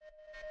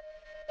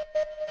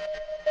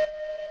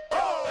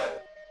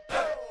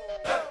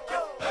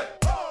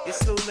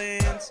It's the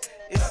lens,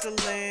 it's the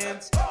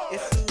lens,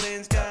 it's the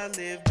lens, gotta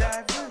live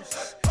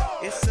diverse.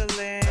 It's the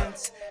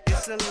lens,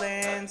 it's the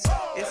lens,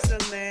 it's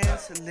the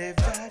lens, live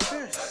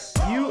diverse.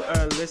 You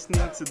are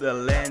listening to The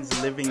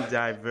Lens Living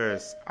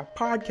Diverse, a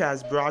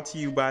podcast brought to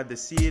you by the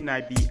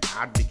CNIB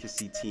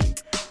advocacy team.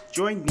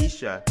 Join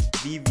Neisha,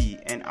 Vivi,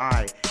 and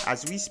I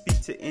as we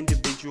speak to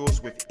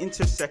individuals with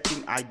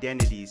intersecting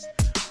identities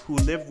who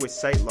live with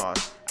sight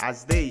loss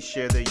as they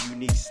share their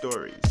unique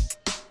stories.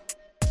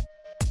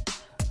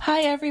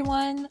 Hi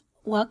everyone,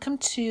 welcome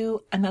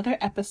to another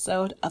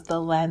episode of the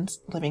Lens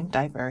Living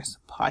Diverse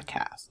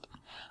podcast.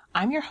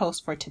 I'm your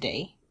host for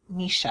today,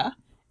 Neisha.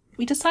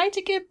 We decided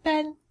to give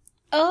Ben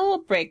a little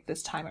break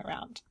this time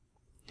around.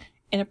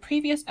 In a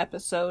previous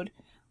episode,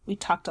 we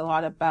talked a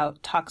lot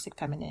about toxic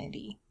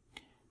femininity,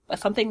 but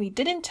something we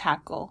didn't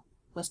tackle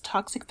was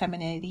toxic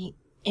femininity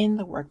in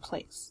the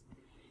workplace.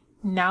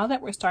 Now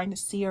that we're starting to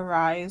see a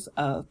rise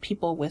of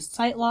people with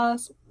sight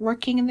loss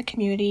working in the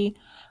community,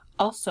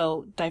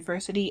 also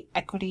diversity,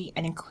 equity,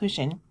 and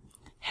inclusion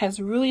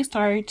has really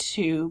started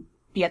to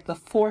be at the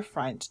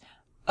forefront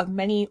of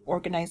many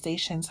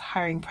organizations'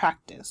 hiring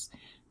practice.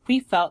 We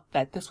felt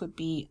that this would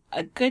be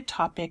a good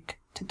topic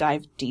to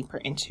dive deeper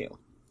into.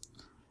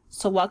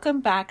 So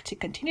welcome back. To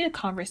continue the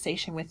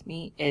conversation with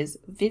me is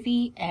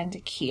Vivi and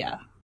Keya.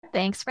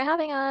 Thanks for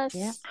having us.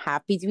 Yeah,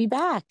 happy to be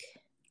back.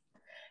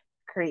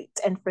 Great.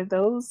 And for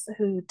those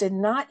who did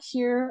not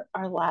hear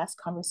our last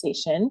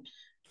conversation,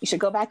 you should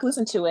go back and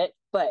listen to it.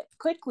 But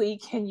quickly,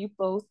 can you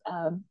both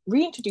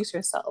reintroduce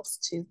yourselves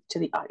to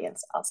the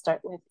audience? I'll start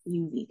with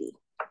you, Vivi.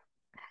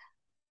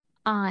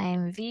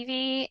 I'm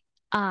Vivi.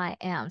 I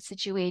am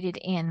situated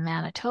in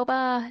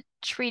Manitoba,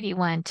 Treaty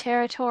 1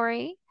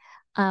 territory.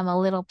 I'm a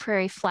little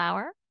prairie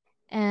flower,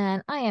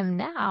 and I am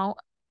now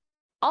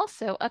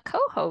also a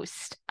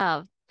co-host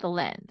of The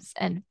Lens,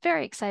 and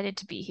very excited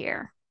to be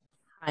here.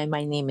 Hi,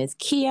 my name is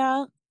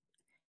Keya,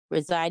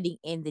 residing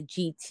in the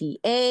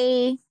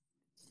GTA,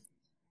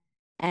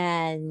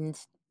 and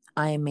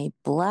I'm a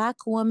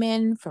Black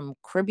woman from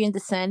Caribbean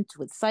descent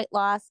with sight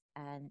loss,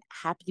 and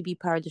happy to be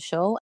part of the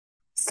show.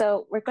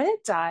 So we're going to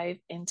dive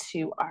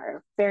into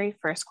our very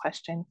first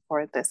question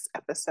for this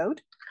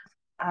episode.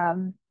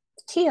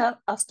 Keya,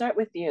 I'll start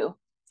with you.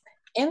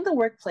 In the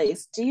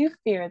workplace, do you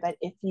fear that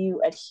if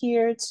you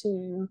adhere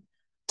to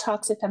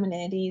toxic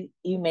femininity,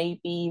 you may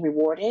be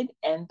rewarded,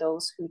 and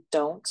those who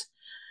don't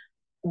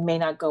may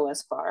not go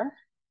as far?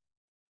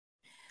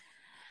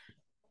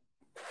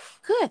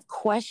 Good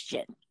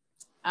question.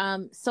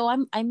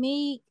 So I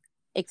may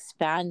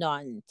expand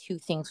on two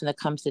things when it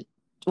comes to,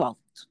 well,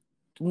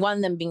 one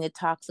of them being the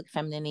toxic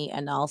femininity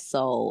and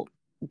also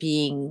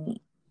being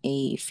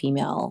a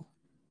female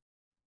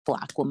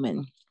Black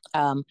woman.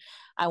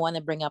 I want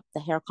to bring up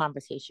the hair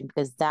conversation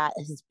because that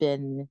has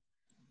been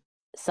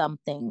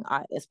something,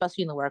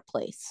 especially in the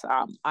workplace.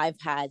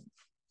 I've had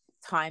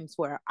times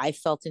where I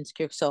felt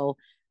insecure. So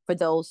for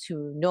those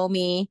who know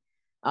me,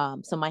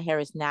 so my hair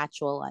is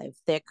natural. I have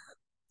thick,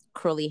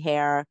 curly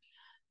hair.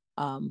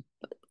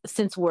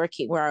 Since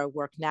working where I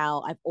work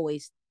now, I've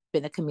always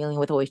been a chameleon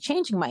with always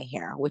changing my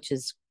hair, which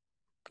is,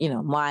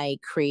 my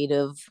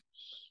creative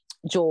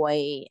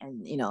joy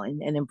and,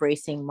 and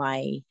embracing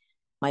my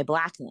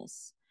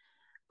Blackness.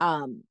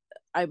 I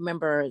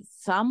remember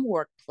some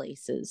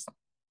workplaces,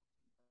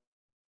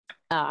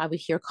 I would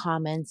hear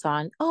comments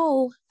on,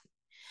 oh,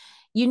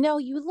 you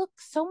look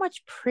so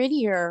much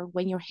prettier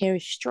when your hair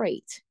is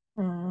straight.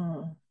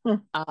 Mm-hmm.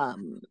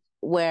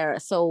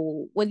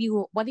 So what are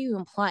you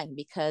implying?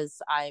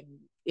 Because I'm,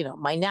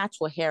 my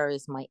natural hair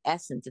is my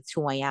essence. It's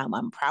who I am.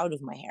 I'm proud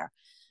of my hair.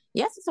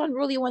 Yes, it's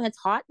unruly when it's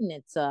hot and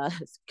it's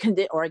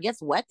or it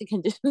gets wet. The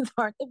conditions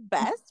aren't the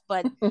best.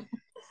 But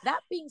that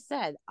being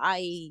said,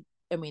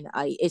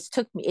 it's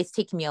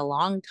taken me a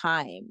long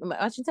time.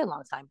 I shouldn't say a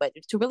long time, but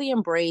to really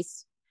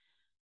embrace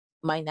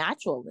my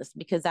naturalness,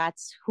 because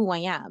that's who I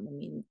am.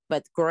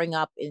 But growing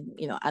up in,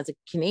 as a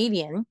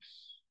Canadian,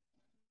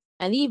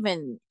 and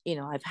even,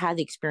 I've had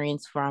the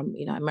experience from,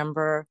 I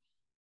remember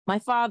my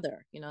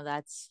father,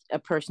 that's a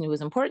person who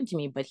was important to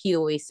me, but he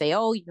always say,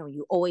 oh,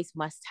 you always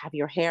must have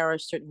your hair a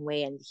certain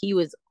way. And he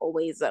was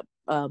always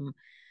I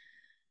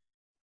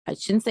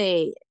shouldn't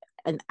say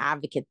an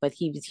advocate, but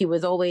he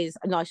was always,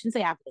 no, I shouldn't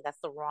say advocate.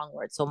 That's the wrong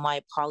word. So my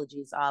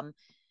apologies.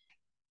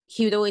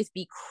 He would always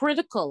be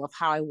critical of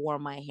how I wore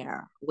my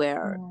hair,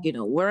 where,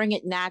 wearing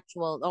it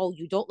natural, oh,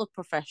 you don't look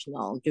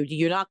professional.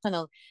 You're not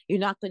gonna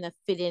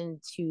fit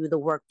into the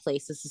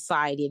workplace, the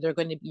society.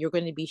 You're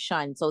gonna be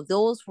shunned. So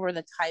those were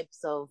the types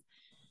of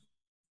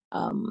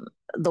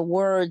the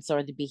words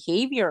or the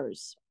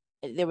behaviors.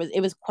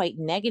 It was quite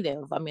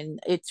negative. I know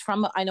it's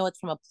from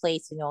a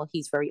place,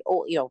 he's very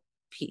old,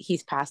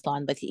 he's passed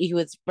on, but he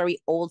was very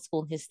old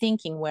school in his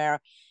thinking, where,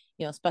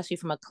 especially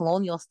from a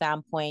colonial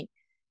standpoint,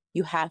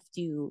 you have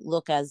to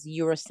look as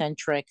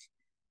Eurocentric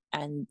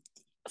and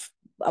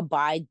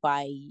abide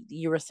by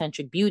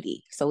Eurocentric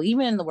beauty. So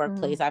even in the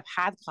workplace, I've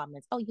had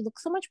comments, oh, you look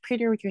so much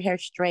prettier with your hair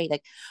straight.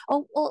 Like,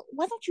 oh, well,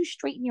 why don't you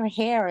straighten your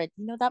hair?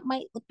 That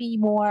might be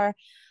more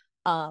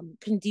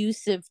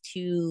conducive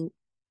to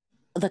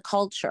the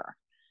culture.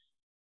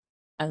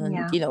 And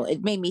Yeah.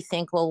 it made me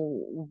think, well,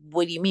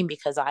 what do you mean?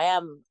 Because I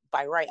am,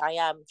 by right, I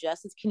am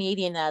just as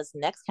Canadian as the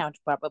next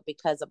counterpart, but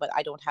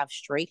I don't have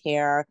straight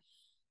hair,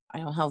 I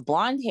don't have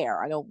blonde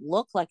hair, I don't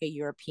look like a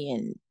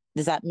European.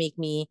 Does that make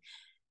me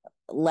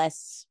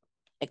less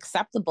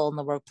acceptable in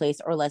the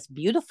workplace or less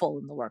beautiful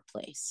in the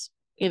workplace?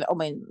 I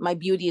mean, my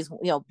beauty is,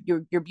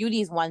 your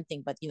beauty is one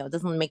thing, but it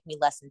doesn't make me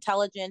less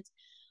intelligent.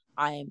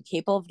 I am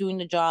capable of doing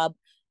the job.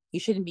 You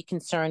shouldn't be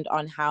concerned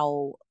on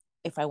how,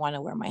 if I want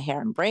to wear my hair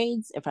in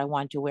braids, if I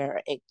want to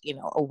wear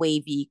a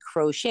wavy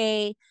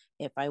crochet,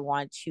 if I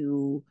want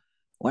to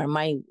wear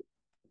my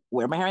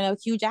hair in a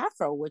huge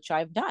afro, which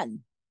I've done.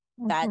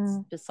 That's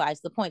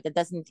besides the point.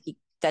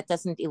 That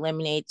doesn't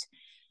eliminate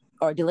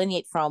or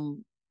delineate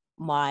from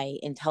my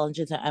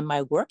intelligence and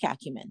my work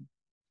acumen,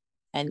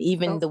 and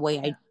even the way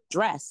I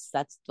dress.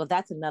 That's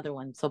another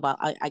one. So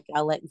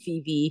I'll let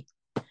Vivi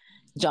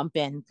jump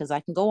in because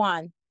I can go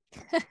on.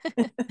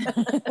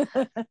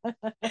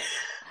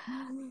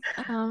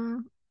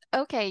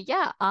 Okay,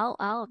 yeah,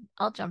 I'll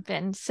jump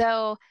in.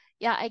 So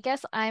yeah, I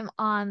guess I'm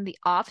on the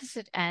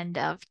opposite end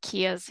of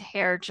Keya's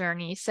hair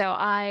journey. So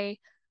I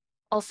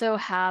also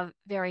have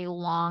very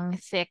long,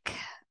 thick,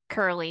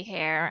 curly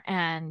hair.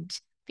 And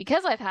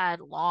because I've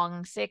had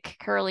long, thick,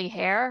 curly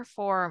hair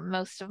for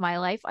most of my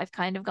life, I've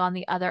kind of gone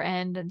the other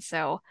end. And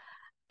so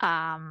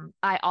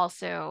I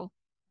also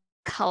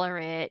color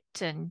it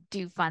and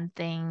do fun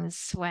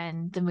things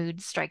when the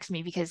mood strikes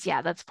me because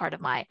yeah, that's part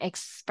of my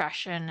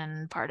expression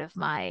and part of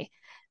my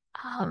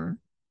um,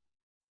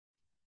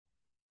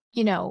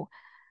 you know,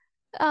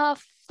 uh,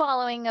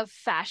 following of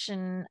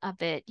fashion a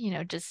bit,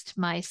 just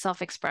my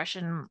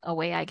self-expression, a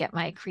way I get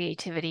my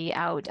creativity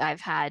out. I've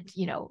had,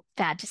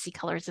 fantasy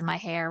colors in my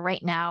hair.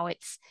 Right now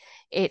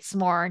it's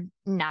more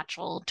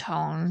natural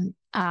tone.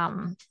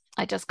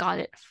 I just got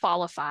it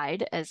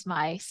fallified, as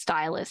my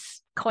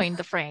stylist coined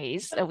the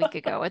phrase a week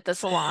ago at the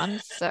salon.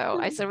 So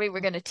I said we were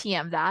going to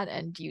TM that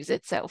and use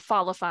it. So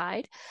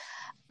fallified.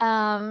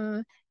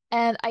 Um,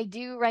 and I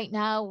do right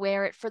now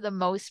wear it for the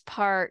most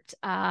part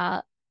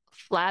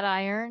flat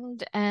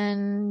ironed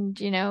and,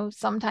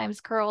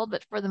 sometimes curled,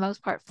 but for the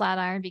most part flat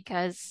ironed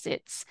because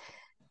it's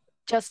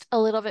just a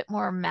little bit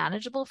more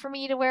manageable for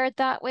me to wear it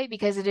that way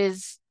because it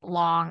is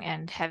long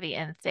and heavy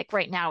and thick.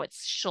 Right now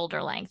it's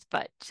shoulder length,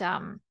 but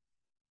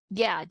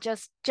yeah,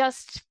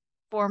 just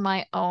for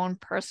my own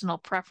personal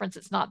preference.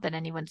 It's not that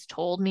anyone's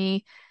told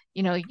me,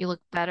 you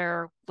look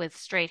better with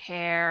straight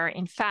hair.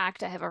 In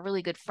fact, I have a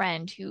really good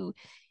friend who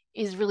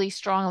is really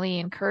strongly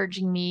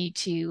encouraging me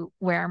to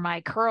wear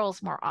my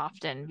curls more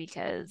often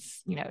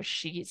because,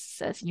 she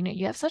says,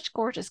 you have such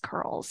gorgeous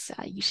curls.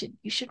 You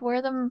should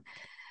wear them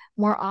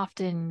more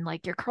often.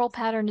 Like your curl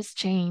pattern has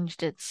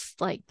changed. It's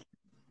like,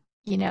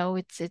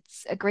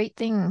 it's a great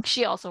thing.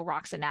 She also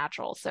rocks a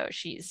natural, so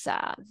she's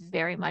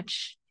very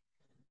much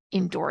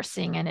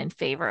endorsing and in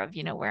favor of,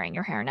 wearing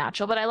your hair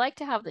natural. But I like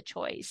to have the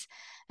choice.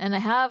 And I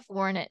have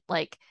worn it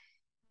like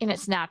in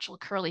its natural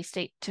curly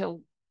state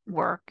to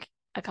work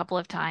a couple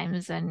of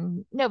times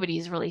and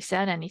nobody's really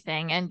said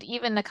anything. And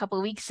even a couple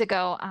of weeks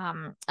ago,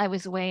 I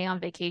was away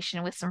on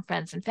vacation with some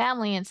friends and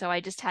family. And so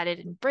I just had it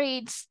in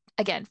braids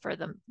again for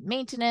the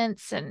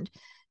maintenance and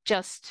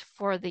just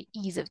for the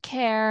ease of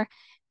care.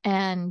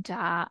 And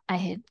I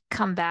had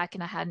come back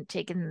and I hadn't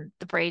taken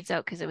the braids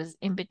out because it was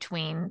in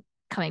between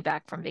coming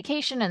back from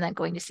vacation and then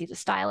going to see the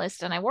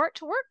stylist. And I wore it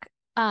to work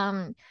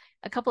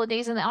a couple of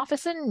days in the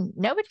office and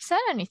nobody said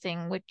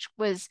anything, which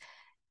was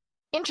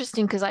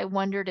interesting because I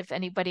wondered if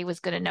anybody was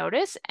going to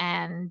notice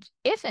and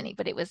if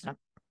anybody was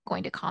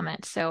going to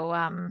comment. So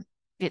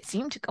it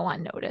seemed to go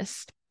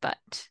unnoticed.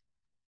 But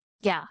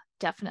yeah,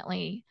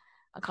 definitely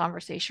a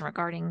conversation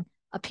regarding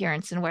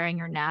appearance and wearing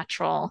your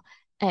natural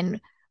and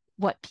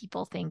what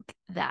people think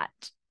that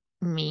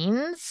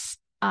means.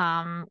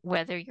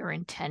 Whether you're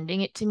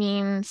intending it to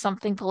mean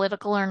something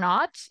political or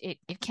not, it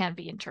can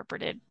be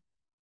interpreted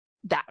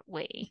that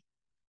way.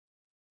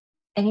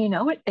 And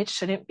it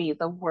shouldn't be.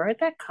 The word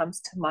that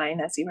comes to mind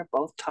as you were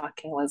both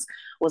talking was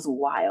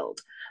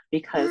wild,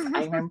 because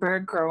I remember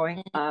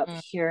growing up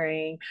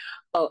hearing,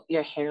 "Oh,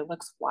 your hair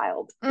looks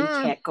wild. You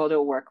can't go to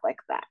work like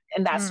that."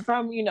 And that's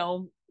from,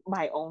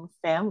 my own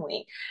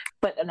family.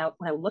 But when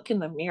I look in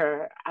the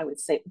mirror, I would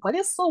say, what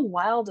is so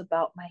wild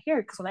about my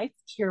hair? Because when I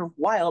hear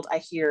wild, I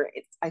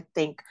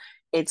think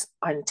it's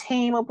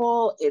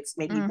untamable. It's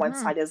maybe one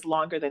side is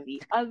longer than the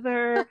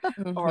other,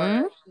 or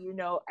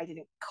I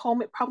didn't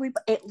comb it probably,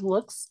 but it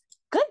looks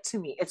good to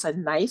me. It's a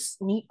nice,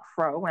 neat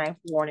fro when I've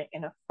worn it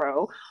in a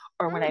fro,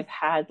 or when I've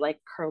had like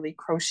curly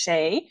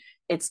crochet.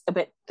 It's a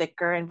bit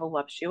thicker and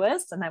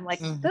voluptuous, and I'm like,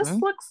 this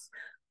looks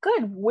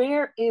good.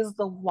 Where is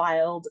the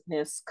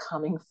wildness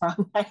coming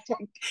from?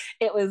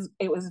 It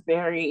was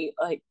very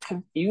like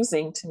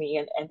confusing to me,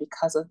 and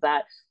because of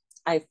that,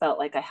 I felt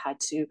like I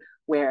had to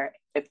wear,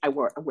 if I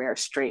wear a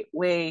straight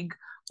wig,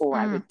 or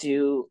I would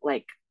do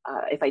like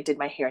if I did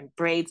my hair in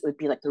braids, it would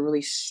be like the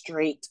really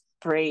straight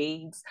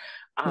braids,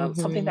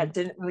 something that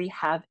didn't really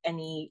have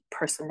any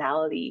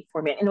personality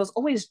for me, and it was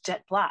always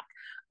jet black.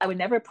 I would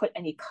never put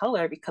any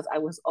color because I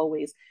was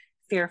always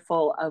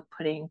fearful of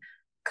putting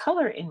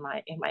color in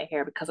my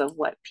hair because of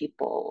what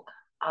people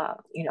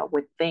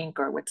would think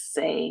or would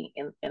say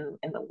in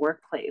the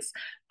workplace.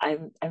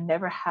 I've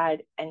never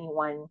had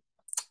anyone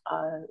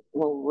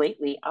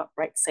lately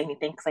outright say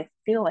anything because I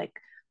feel like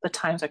the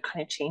times are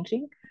kind of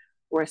changing.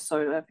 We're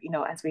sort of,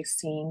 as we've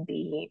seen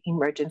the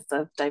emergence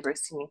of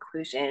diversity and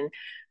inclusion,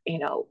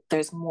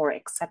 there's more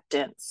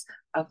acceptance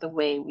of the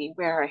way we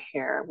wear our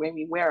hair, where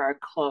we wear our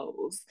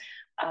clothes,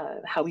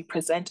 how we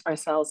present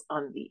ourselves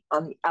on the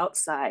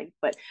outside.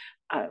 But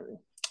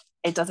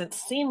it doesn't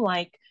seem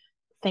like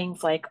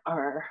things like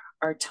our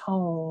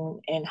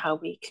tone and how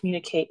we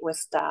communicate with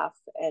staff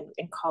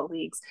and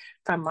colleagues,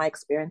 from my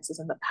experiences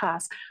in the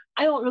past,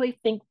 I don't really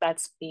think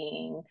that's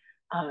being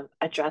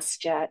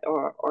addressed yet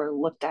or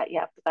looked at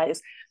yet. But that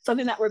is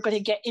something that we're going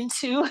to get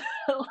into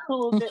a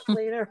little bit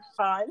later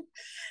on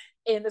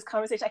in this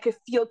conversation. I could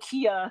feel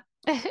Keya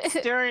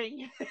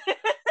stirring.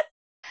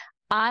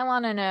 I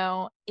want to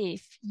know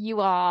if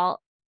you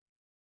all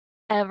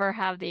ever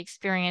have the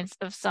experience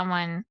of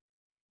someone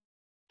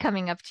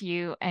coming up to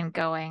you and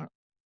going,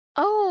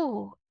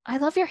 "Oh, I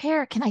love your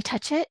hair. Can I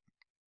touch it?"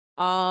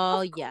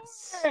 Oh,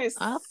 yes.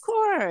 Of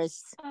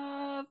course.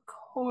 Of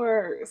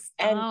course.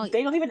 And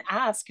they don't even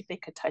ask if they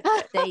could touch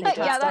it.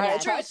 Yeah,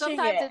 that's true.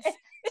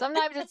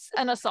 Sometimes it's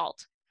an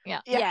assault. Yeah.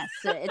 Yes.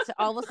 It's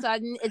all of a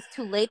sudden it's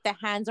too late. The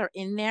hands are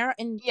in there.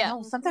 And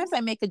sometimes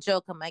I make a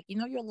joke. I'm like,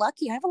 you're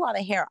lucky. I have a lot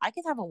of hair. I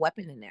could have a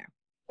weapon in there.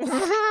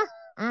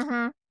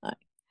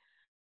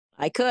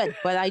 I could,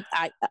 but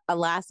I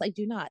alas, I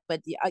do not.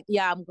 But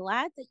I'm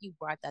glad that you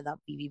brought that up,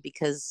 Vivi,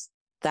 because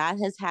that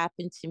has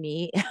happened to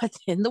me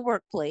in the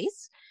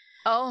workplace.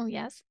 Oh,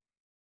 yes.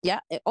 Yeah.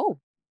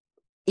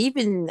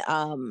 Even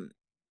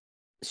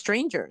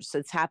strangers.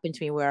 It's happened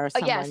to me where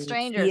someone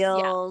strangers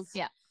feels,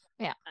 yeah.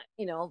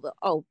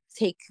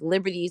 Take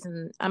liberties.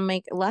 And I'm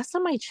like, last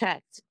time I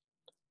checked,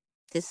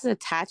 this is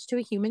attached to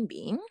a human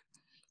being.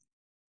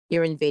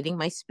 You're invading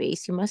my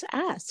space. You must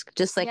ask.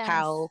 Just like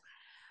how,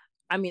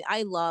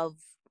 I love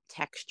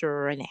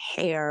texture and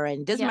hair,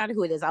 and it doesn't matter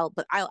who it is. I'll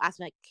ask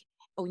them, like,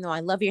 I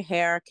love your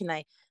hair. Can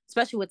I,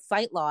 especially with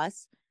sight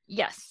loss?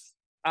 Yes.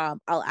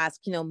 I'll ask,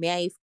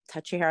 may I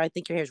touch your hair? I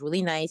think your hair is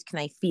really nice. Can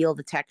I feel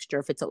the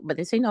texture? But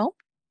they say no.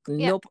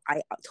 Nope.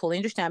 I totally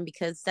understand,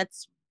 because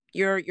that's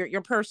your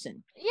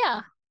person.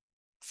 Yeah.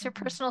 It's your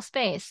personal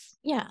space.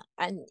 Yeah.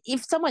 And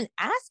if someone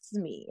asks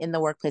me in the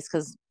workplace,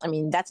 because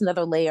that's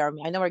another layer.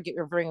 I know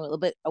we're veering a little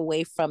bit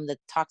away from the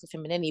toxic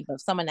femininity, but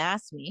if someone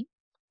asks me,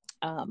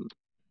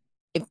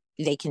 if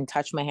they can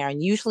touch my hair,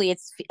 and usually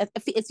it's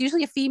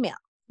usually a female.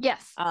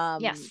 Yes.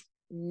 Yes.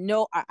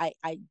 No,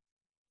 I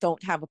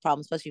don't have a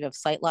problem, especially if you have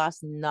sight loss.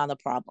 Not a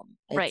problem.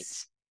 Right.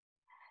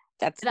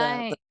 That's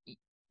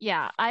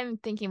I'm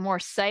thinking more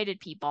sighted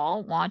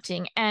people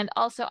wanting, and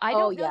also I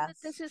don't know that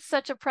this is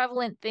such a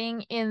prevalent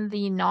thing in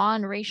the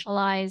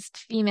non-racialized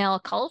female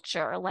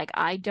culture. Like,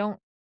 I don't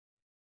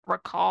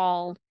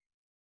recall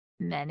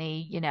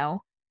many,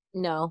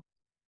 no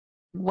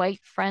white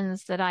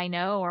friends that I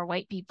know or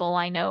white people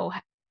I know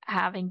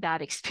having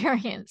that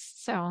experience.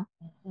 So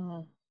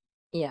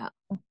yeah,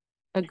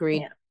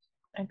 agreed. Yeah,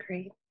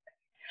 agreed.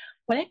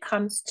 When it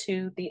comes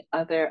to the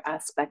other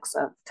aspects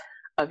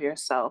of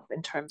yourself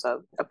in terms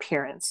of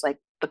appearance, like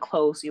the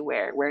clothes you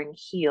wear, wearing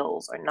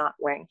heels or not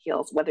wearing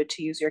heels, whether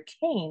to use your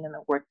cane in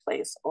the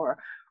workplace or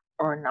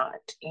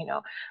not,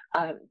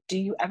 do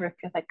you ever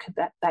feel like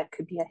that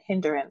could be a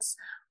hindrance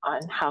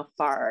on how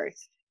far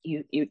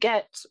you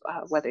get,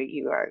 whether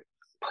you are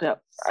put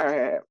up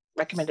or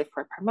recommended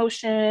for a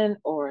promotion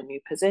or a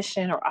new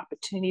position or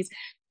opportunities?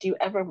 Do you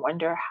ever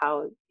wonder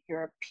how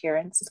your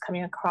appearance is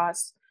coming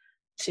across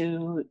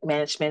to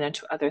management and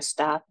to other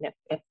staff, and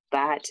if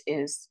that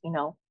is,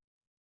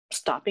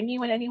 stopping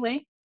you in any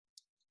way?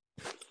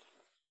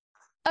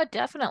 Oh,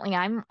 definitely.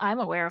 I'm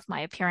aware of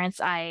my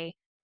appearance. I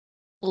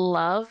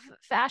love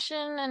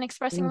fashion and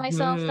expressing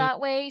myself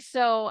that way.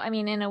 So,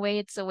 in a way,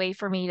 it's a way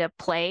for me to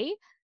play.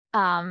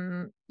 But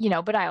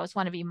I always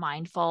want to be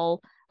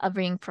mindful of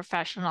being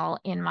professional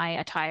in my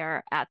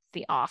attire at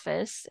the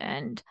office,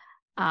 and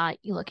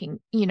looking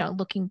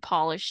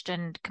polished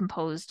and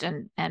composed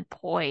and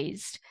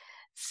poised.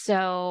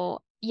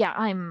 So yeah,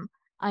 I'm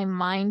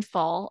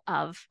mindful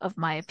of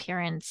my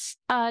appearance,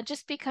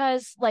 just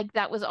because, like,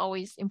 that was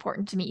always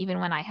important to me even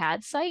when I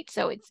had sight.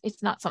 So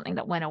it's not something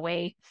that went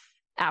away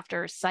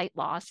after sight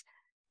loss.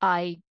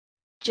 I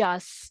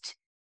just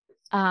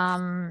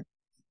I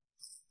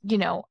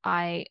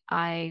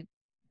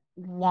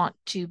want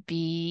to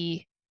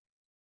be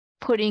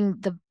putting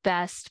the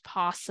best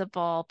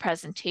possible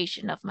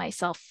presentation of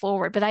myself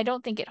forward, but I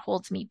don't think it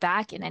holds me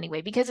back in any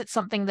way, because it's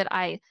something that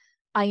I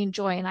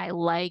enjoy and I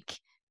like,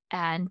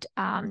 and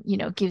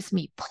gives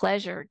me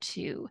pleasure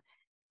to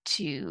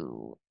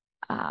feel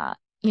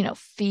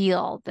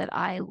that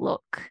I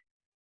look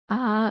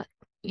good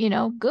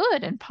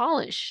and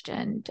polished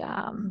and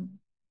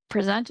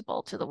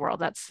presentable to the world.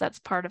 That's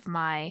part of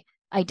my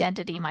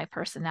identity, my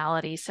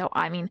personality. So,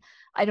 I mean,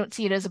 I don't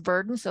see it as a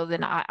burden. So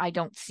then I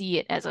don't see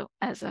it as a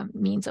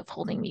means of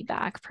holding me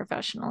back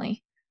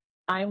professionally.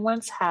 I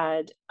once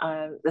had,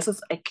 this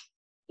was like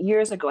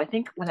years ago, I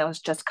think when I was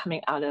just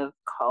coming out of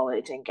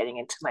college and getting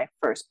into my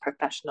first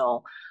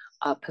professional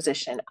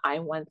position, I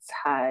once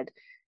had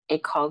a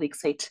colleague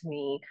say to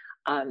me,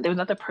 there was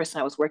another person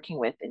I was working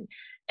with,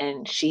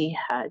 and she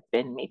had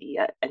been maybe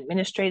an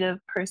administrative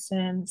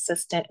person,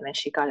 assistant, and then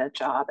she got a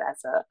job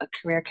as a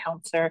career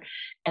counselor.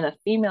 And a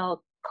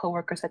female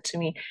coworker said to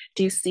me,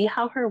 "Do you see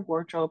how her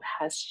wardrobe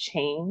has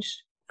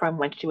changed from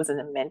when she was an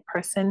admin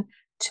person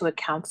to a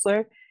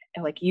counselor?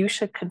 And like, you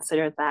should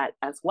consider that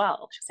as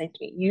well." She's saying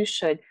to me, "You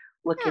should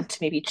look into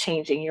maybe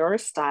changing your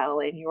style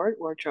and your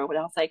wardrobe." And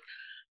I was like,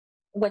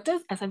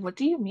 I said, "What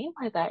do you mean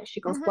by that?"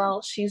 She goes,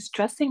 "Well, she's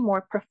dressing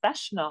more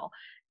professional."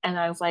 And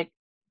I was like,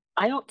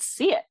 "I don't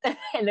see it."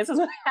 And this is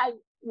when I had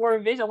more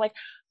vision. I'm like,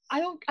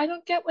 I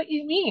don't get what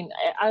you mean.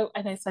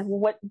 And I said,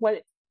 "Well,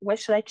 what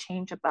should I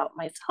change about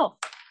myself?"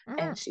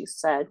 And she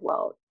said,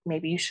 "Well,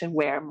 maybe you should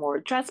wear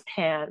more dress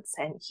pants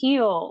and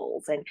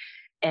heels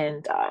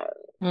and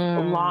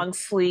long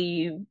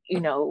sleeve,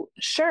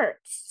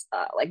 shirts,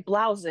 like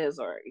blouses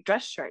or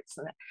dress shirts."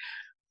 And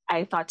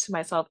I thought to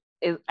myself,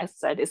 I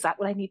said, "Is that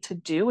what I need to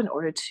do in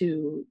order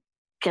to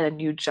get a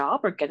new job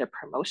or get a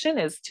promotion?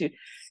 Is to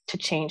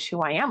change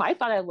who I am?" I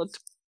thought I looked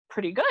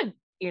pretty good.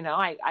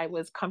 I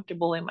was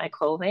comfortable in my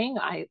clothing.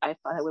 I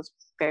thought I was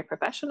very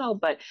professional,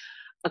 but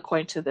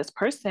according to this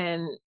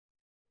person,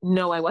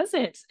 no, I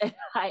wasn't. And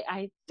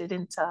I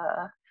didn't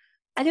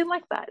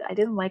like that. I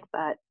didn't like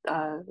that.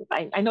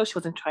 I know she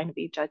wasn't trying to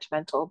be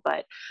judgmental,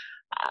 but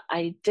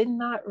I did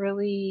not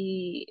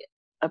really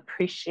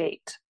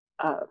appreciate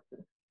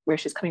where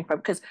she's coming from.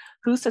 Because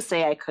who's to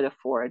say I could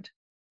afford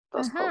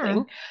those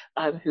clothing?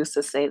 Who's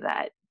to say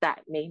that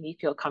that made me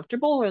feel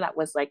comfortable, or that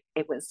was like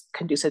it was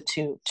conducive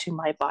to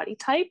my body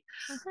type?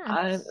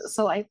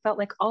 So I felt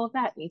like all of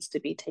that needs to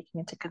be taken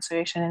into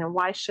consideration. And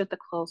why should the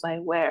clothes I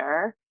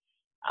wear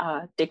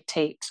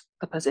dictate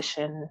the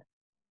position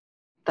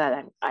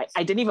that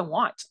I didn't even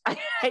want? I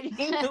didn't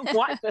even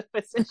want the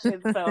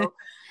position. So,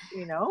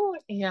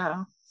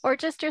 yeah. Or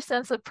just your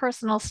sense of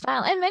personal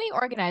style. And many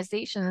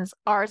organizations,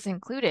 ours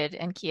included,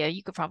 and Keya,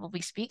 you could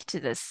probably speak to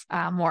this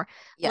more.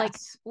 Yes. Like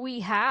we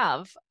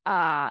have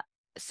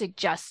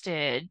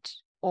suggested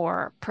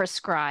or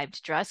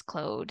prescribed dress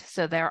code.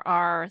 So there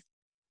are,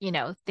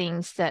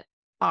 things that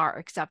are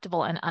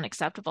acceptable and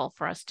unacceptable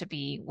for us to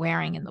be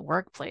wearing in the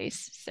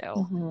workplace.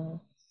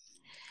 So,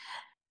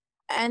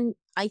 and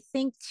I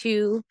think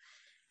too,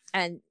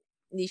 and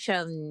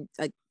Neisha,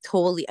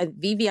 totally,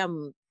 Vivi,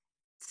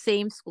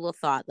 same school of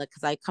thought, like,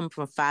 because I come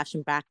from a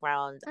fashion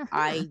background.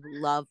 I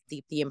love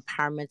the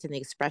empowerment and the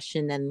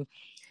expression and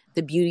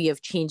the beauty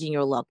of changing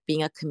your look,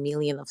 being a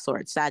chameleon of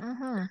sorts.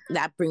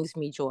 That brings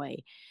me joy.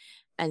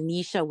 And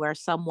Neisha, where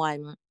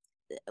someone,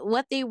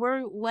 what they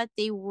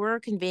were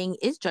conveying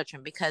is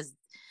judgment, because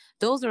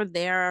those are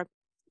their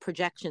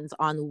projections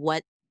on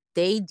what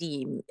they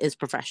deem is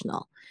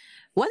professional.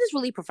 What is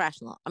really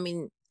professional? I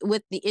mean,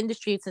 with the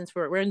industry, since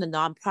we're in the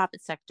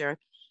nonprofit sector,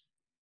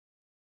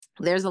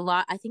 I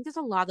think there's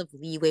a lot of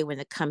leeway when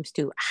it comes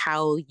to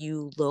how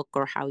you look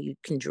or how you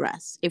can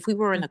dress. If we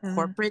were in a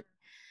corporate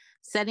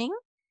setting,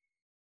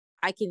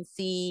 I can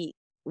see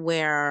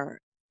where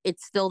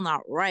it's still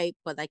not right,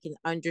 but I can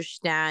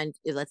understand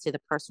if, let's say, the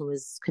person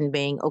was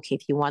conveying, okay,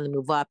 if you want to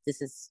move up,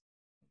 this is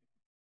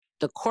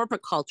the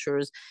corporate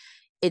cultures.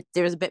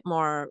 There's a bit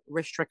more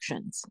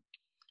restrictions.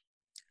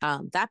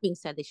 That being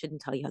said, they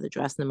shouldn't tell you how to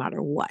dress no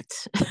matter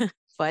what.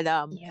 But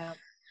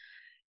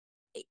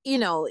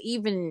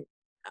even,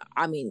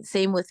 I mean,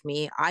 same with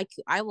me.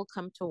 I will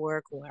come to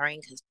work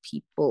wearing, because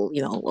people,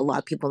 a lot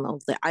of people know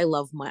that I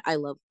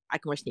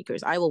can wear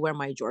sneakers. I will wear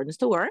my Jordans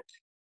to work,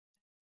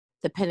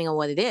 depending on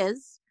what it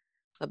is.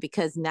 But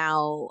because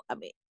now, I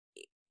mean,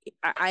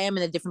 I am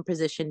in a different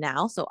position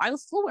now, so I will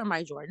still wear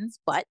my Jordans,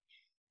 but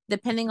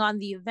depending on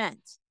the event,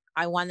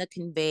 I want to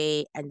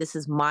convey, and this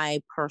is my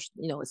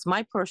it's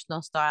my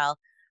personal style.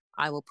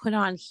 I will put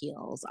on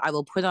heels. I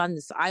will put on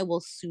this. I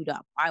will suit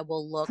up. I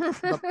will look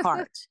the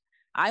part.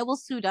 I will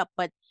suit up,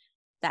 but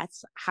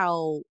that's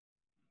how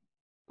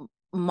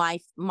my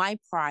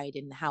pride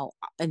and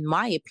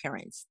my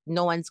appearance.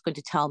 No one's going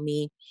to tell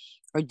me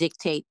or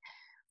dictate,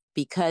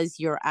 because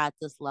you're at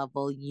this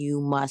level, you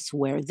must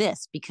wear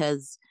this,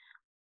 because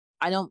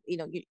I don't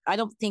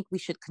think we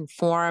should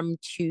conform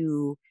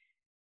to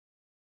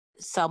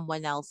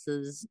someone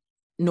else's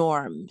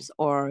norms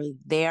or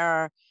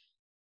their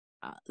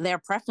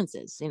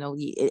preferences. You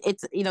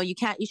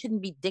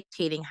shouldn't be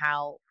dictating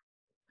how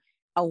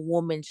a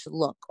woman should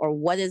look, or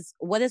what is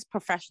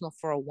professional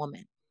for a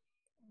woman.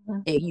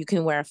 You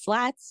can wear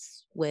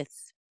flats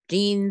with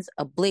jeans,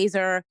 a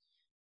blazer,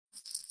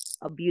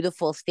 a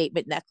beautiful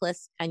statement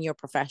necklace, and you're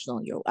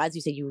professional. As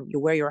you said, you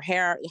wear your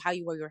hair, how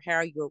you wear your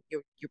hair,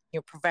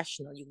 you're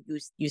professional.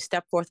 You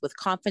step forth with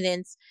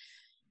confidence.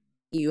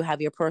 You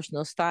have your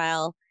personal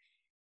style,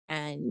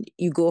 and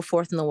you go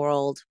forth in the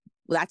world.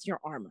 Well, that's your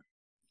armor.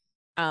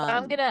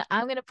 I'm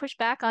gonna push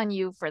back on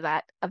you for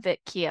that a bit,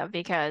 Keya,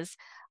 because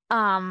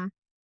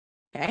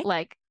Okay.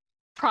 like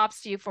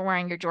props to you for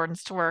wearing your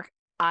Jordans to work.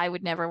 I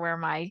would never wear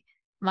my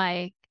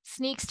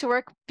sneaks to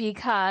work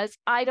because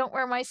I don't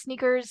wear my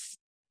sneakers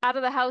out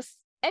of the house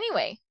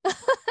anyway.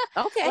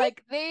 Okay.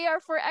 Like they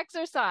are for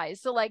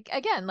exercise. So like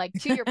again, like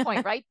to your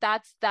point, right?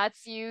 That's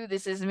you.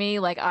 This is me.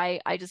 Like I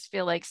just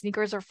feel like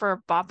sneakers are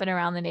for bopping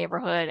around the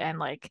neighborhood and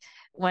like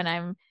when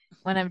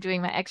I'm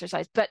doing my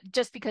exercise. But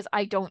just because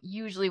I don't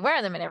usually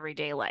wear them in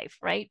everyday life,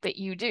 right? But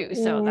you do.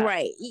 So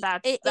Right.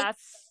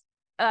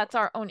 that's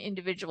our own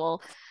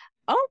individual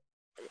Oh,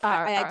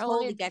 our I own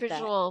totally get that.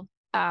 individual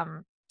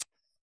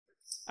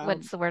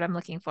what's the word I'm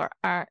looking for?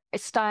 Our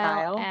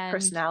style and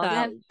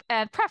personality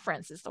and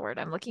preference is the word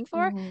I'm looking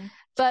for. Mm-hmm.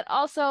 But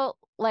also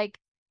like,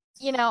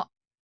 you know,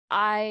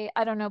 I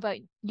don't know about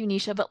you,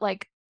 Neisha, but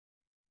like,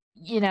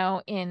 you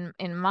know, in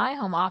my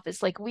home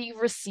office, like we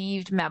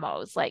received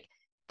memos like,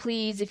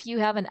 please, if you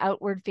have an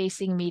outward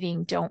facing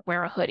meeting, don't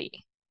wear a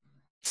hoodie.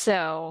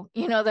 So,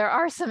 you know, there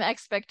are some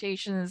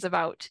expectations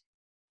about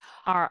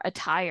our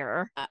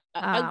attire.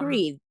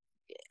 Agreed.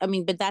 I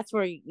mean, but that's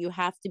where you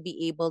have to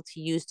be able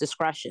to use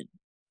discretion.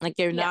 Like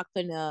they're not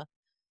gonna,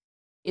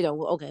 you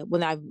know. Okay,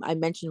 when I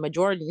mentioned my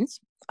Jordans,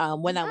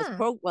 when I was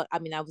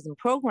I was in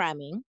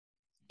programming.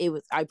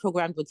 I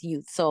programmed with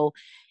youth, so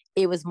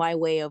it was my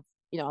way of,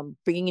 you know, I'm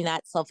bringing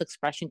that self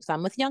expression because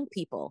I'm with young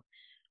people.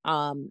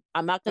 I'm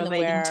not gonna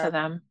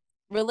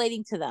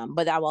relating to them,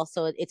 but I'm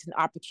also, it's an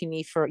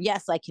opportunity for,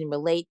 yes, I can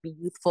relate, be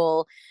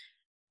youthful,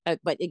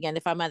 but again,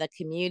 if I'm at a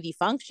community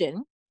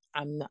function,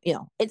 I'm not, you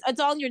know, it's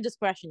all in your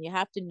discretion. You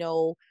have to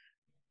know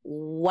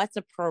what's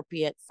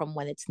appropriate from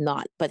when it's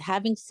not. But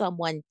having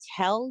someone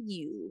tell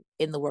you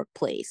in the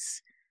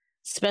workplace,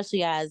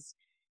 especially as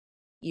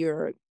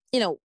you're,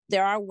 you know,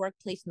 there are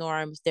workplace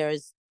norms,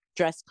 there's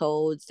dress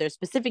codes, there's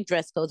specific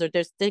dress codes, or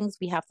there's things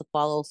we have to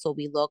follow. So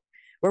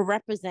we're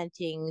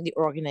representing the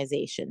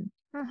organization.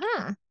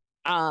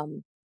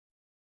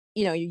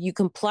 You know, you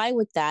comply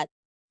with that,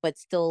 but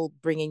still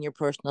bring in your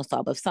personal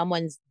style. If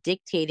someone's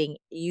dictating,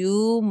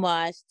 you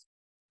must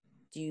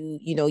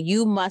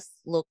you must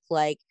look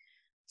like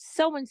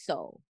so and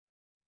so.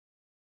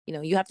 You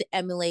know, you have to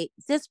emulate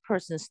this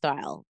person's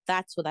style.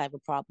 That's what I have a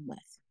problem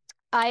with.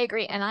 I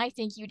agree. And I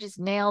think you just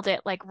nailed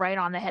it like right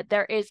on the head.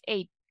 There is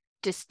a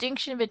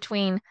distinction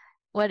between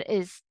what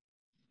is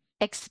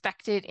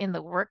expected in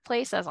the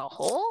workplace as a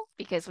whole,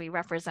 because we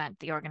represent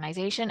the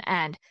organization,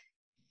 and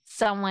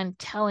someone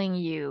telling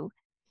you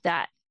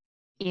that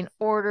in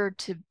order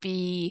to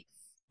be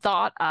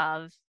thought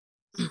of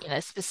in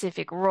a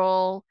specific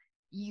role,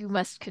 you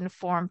must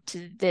conform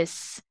to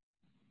this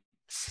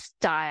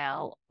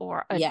style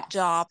or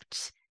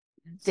adopt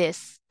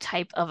this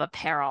type of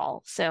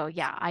apparel. So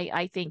yeah,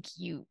 I think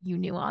you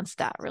nuanced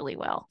that really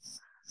well.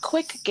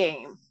 Quick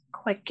game.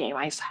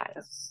 I just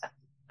had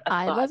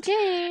I love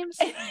games.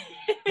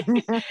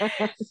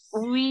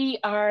 We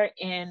are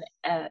in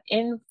an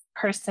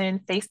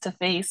in-person,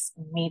 face-to-face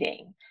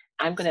meeting.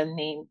 I'm going to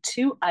name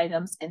 2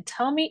 items and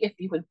tell me if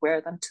you would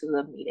wear them to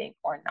the meeting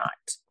or not.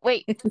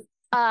 Wait,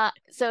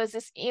 so is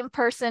this in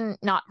person,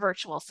 not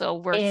virtual? So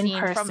we're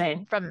seeing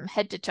from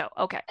head to toe.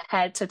 Okay.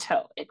 Head to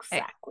toe,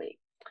 exactly.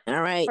 Okay.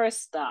 All right.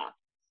 First off,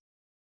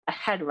 a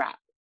head wrap.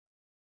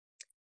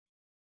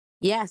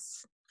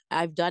 Yes,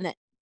 I've done it.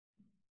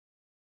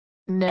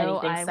 No,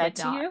 I would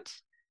not. You?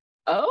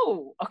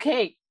 Oh,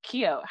 okay.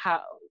 Keya,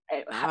 how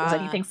was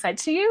anything said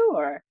to you,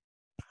 or?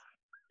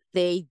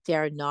 They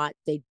dare not.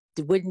 They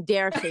wouldn't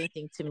dare say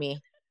anything to me.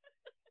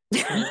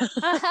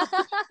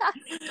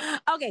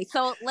 Okay,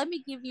 so let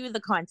me give you the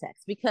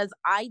context, because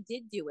I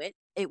did do it.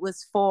 It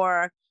was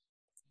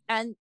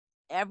and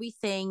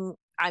everything,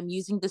 I'm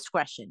using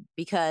discretion,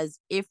 because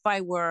if I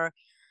were,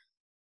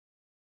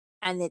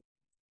 and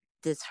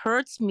this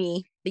hurts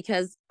me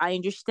because I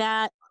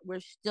understand we're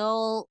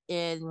still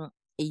in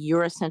a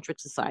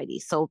Eurocentric society,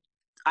 so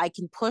I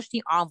can push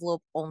the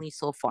envelope only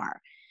so far.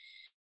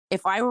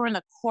 If I were in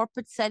a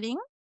corporate setting,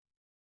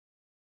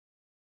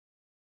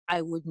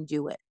 I wouldn't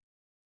do it.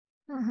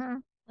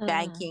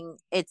 Banking,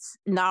 it's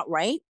not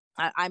right.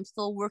 I'm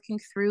still working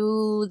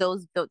through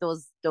those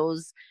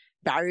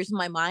barriers in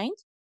my mind.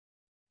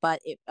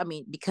 But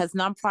because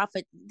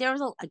nonprofit,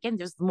 there's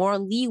more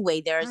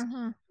leeway. There's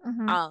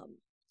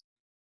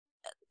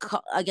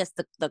I guess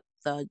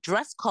the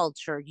dress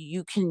culture,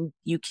 you can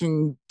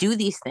do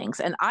these things.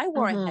 And I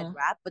wore a head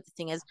wrap, but the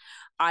thing is,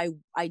 I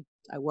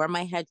wear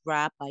my head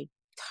wrap. I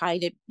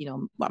tied it. You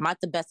know, I'm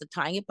not the best at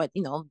tying it, but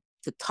you know,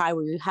 the tie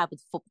where you have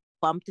it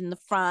bumped in the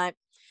front,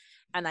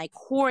 and I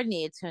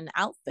coordinated to an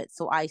outfit.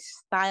 So I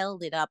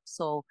styled it up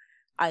so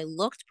I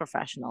looked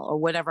professional, or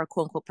whatever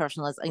quote unquote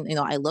professional is. You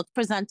know, I looked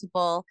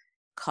presentable,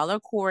 color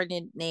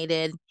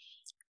coordinated.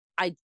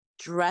 I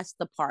dressed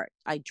the part.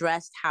 I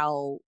dressed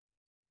how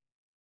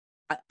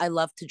I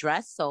love to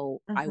dress,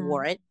 so I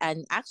wore it.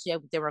 And actually,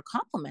 there were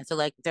compliments. They're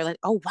like,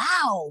 "Oh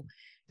wow,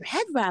 your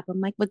head wrap." I'm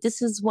like, "But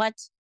this is what,"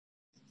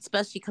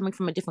 especially coming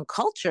from a different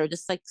culture.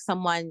 Just like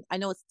someone, I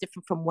know it's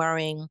different from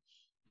wearing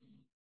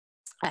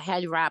a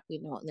head wrap,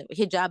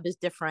 hijab is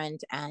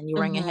different, and you're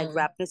wearing a head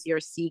wrap because you're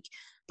a Sikh.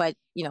 But,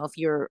 if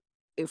you're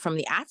from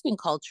the African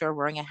culture,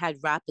 wearing a head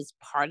wrap is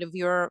part of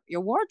your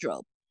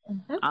wardrobe.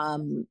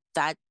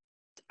 That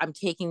I'm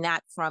taking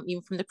that from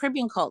the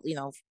Caribbean culture,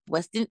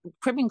 Western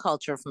Caribbean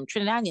culture, from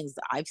Trinidadians.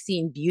 I've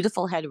seen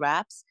beautiful head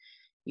wraps.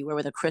 You wear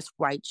with a crisp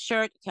white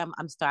shirt. Okay,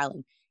 I'm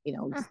styling.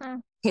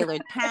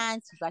 Tailored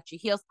pants. You got your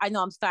heels. I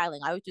know I'm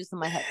styling. I was just in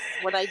my head.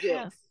 What I do.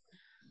 Yes.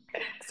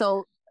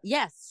 So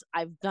yes,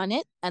 I've done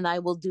it, and I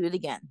will do it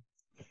again.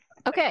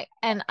 Okay,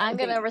 and I'm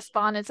going to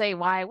respond and say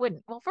why I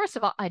wouldn't. Well, first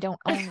of all, I don't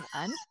own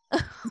one.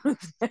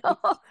 So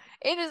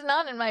it is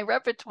not in my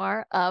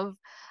repertoire of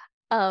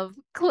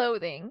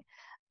clothing.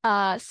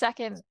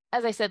 Second,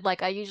 as I said,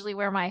 like I usually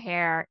wear my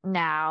hair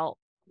now,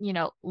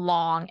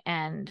 long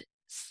and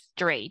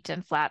straight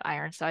and flat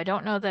iron. So I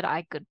don't know that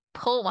I could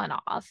pull one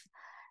off.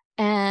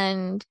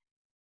 And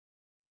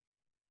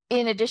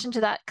in addition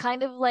to that,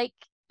 kind of like,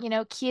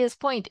 Keya's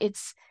point,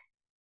 it's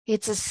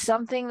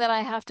something that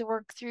I have to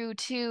work through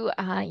too.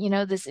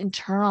 This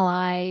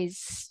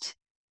internalized,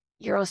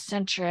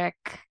 Eurocentric,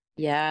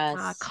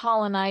 yes,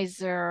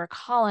 colonized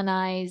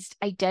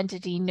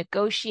identity,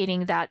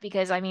 negotiating that,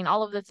 because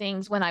all of the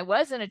things when I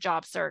was in a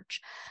job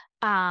search,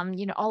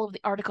 all of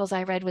the articles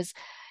I read was,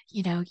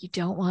 you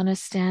don't want to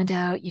stand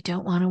out, you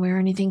don't want to wear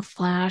anything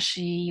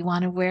flashy, you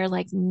want to wear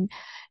like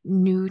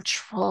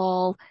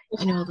neutral,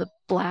 the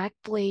black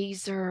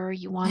blazer,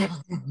 you want to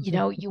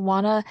you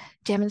want to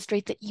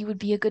demonstrate that you would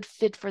be a good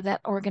fit for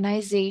that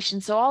organization,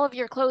 so all of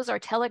your clothes are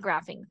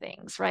telegraphing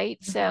things, right?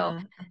 So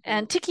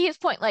and to Keya's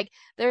point, like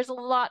there's a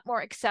lot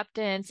more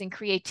acceptance and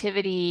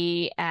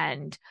creativity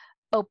and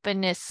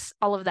openness,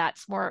 all of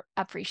that's more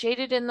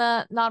appreciated in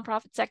the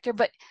nonprofit sector.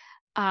 But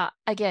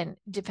again,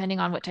 depending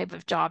on what type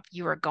of job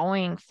you are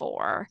going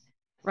for,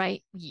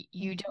 right?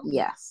 You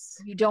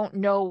don't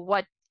know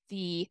what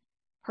the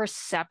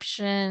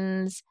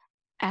perceptions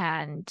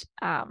and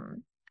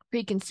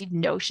preconceived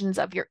notions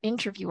of your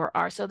interviewer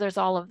are. So there's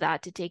all of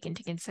that to take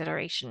into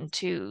consideration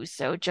too.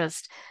 So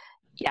just,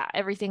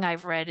 everything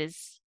I've read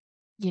is,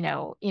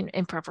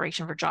 in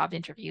preparation for job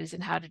interviews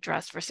and how to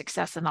dress for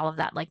success and all of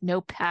that, like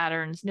no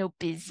patterns, no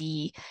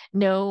busy,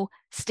 no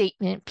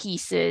statement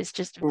pieces,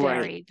 just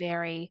very,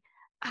 very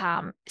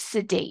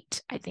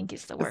sedate, I think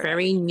is the word.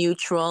 Very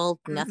neutral,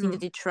 nothing to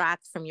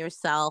detract from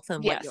yourself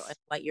and what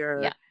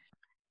you're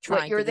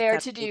what you're there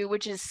to do,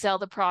 which is sell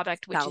the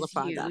product, which is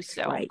you.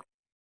 So, right.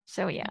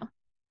 So yeah.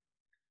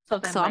 So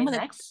I'm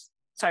gonna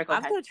I'm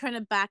gonna turn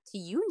it back to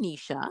you,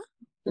 Neisha.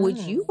 Would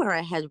you wear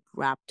a head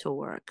wrap to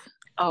work?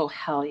 Oh,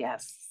 hell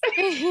yes.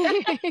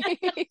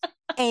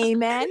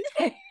 Amen.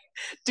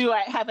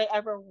 Have I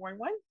ever worn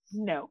one?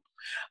 No.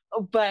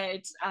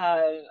 But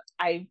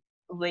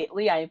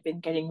lately I've been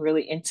getting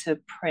really into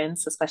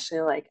prints, especially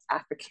like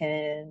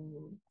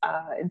African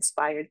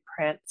inspired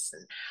prints.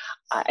 And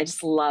I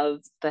just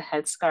love the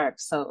headscarf.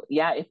 So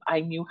yeah, if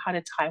I knew how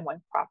to tie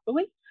one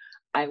properly,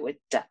 I would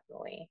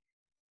definitely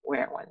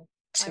wear one.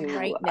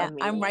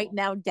 I'm right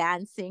now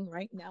dancing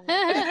right now.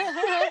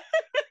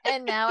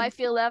 And now I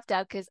feel left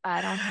out because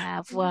I don't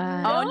have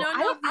one. Oh no,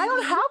 I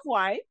don't have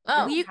one.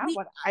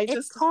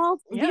 It's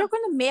called. We're going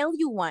to mail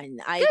you one.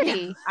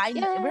 We're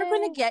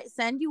going to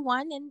send you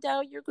one, and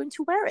you're going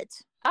to wear it.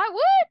 I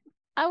would.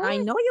 I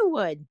know you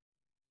would.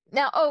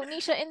 Now,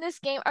 Neisha, in this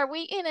game, are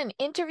we in an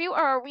interview or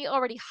are we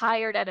already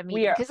hired at a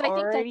meeting? We are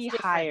already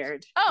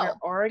hired. We're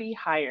already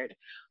hired.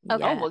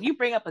 Okay. Oh, well, you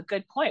bring up a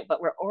good point,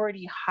 but we're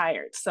already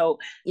hired. So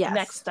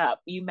next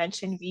up, you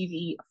mentioned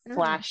Vivi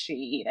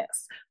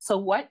flashiness. So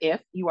what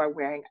if you are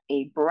wearing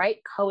a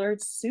bright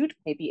colored suit?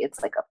 Maybe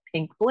it's like a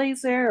pink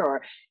blazer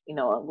or, a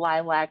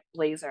lilac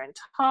blazer and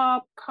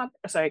top,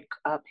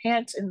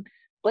 pants and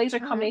blazer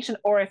combination,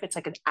 or if it's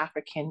like an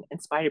African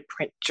inspired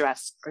print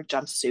dress or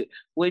jumpsuit,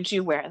 would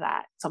you wear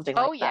that? Something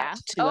like that.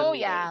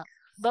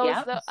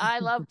 I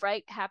love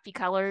bright, happy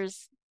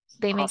colors.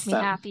 They make me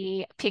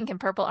happy. Pink and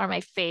purple are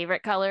my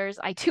favorite colors.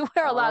 I do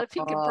wear a lot of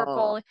pink and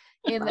purple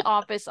in the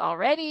office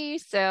already.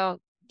 So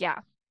yeah,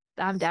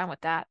 I'm down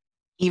with that.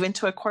 Even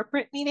to a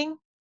corporate meeting?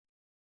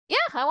 Yeah,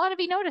 I want to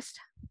be noticed.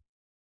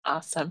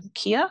 Awesome.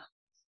 Keya?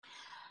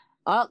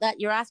 Oh,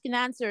 that you're asking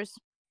answers.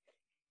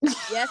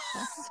 Yes.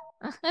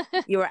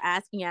 You were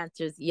asking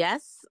answers.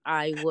 Yes,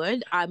 I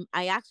would. I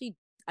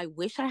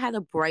wish I had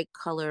a bright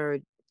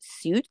colored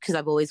suit because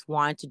I've always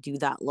wanted to do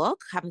that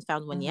look. Haven't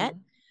found one yet.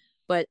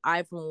 But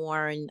I've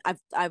worn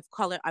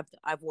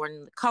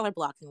color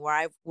blocking where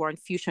I've worn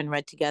fuchsia and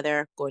red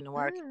together, going to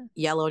work,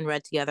 yellow and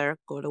red together,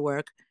 go to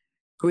work,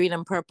 green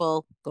and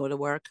purple, go to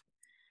work,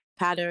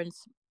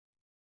 patterns,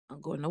 I'm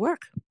going to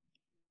work.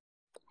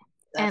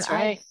 That's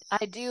right.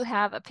 I do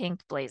have a pink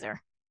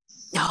blazer.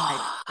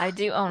 I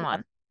do own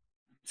one.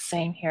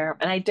 Same here.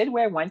 And I did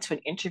wear one to an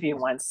interview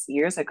once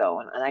years ago,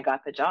 and I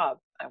got the job.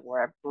 I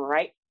wore a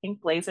bright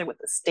pink blazer with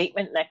a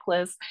statement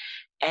necklace,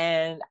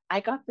 and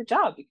I got the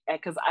job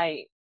because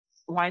I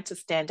wanted to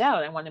stand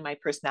out. I wanted my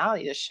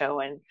personality to show,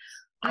 and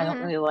I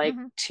don't really like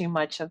too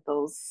much of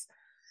those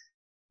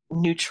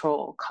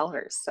neutral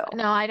colors. So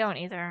No, I don't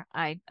either.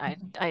 I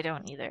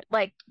don't either.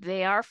 Like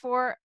they are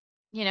for,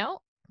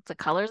 the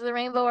colors of the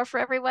rainbow are for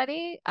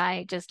everybody.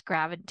 I just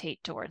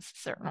gravitate towards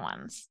certain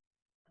ones.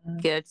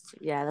 Good.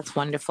 Yeah, that's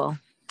wonderful.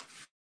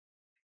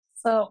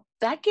 So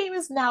that game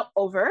is now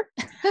over.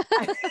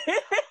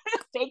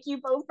 Thank you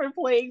both for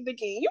playing the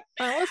game.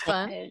 That was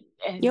fun.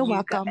 And You're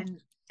welcome.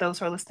 And those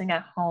who are listening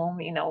at home,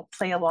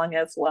 play along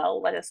as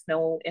well. Let us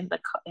know in the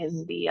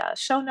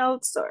show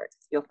notes, or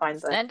you'll find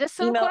the Send us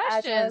some email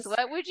questions. address.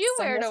 What would you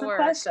Send wear us to some work?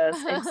 questions.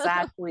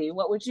 Exactly.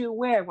 What would you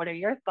wear? What are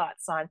your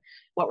thoughts on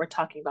what we're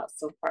talking about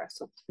so far?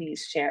 So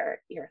please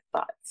share your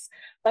thoughts.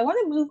 But I want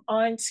to move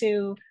on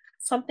to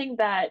something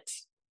that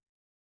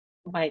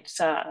might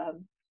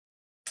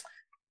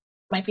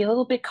be a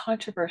little bit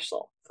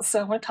controversial. So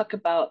I want to talk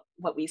about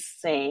what we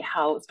say,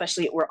 how,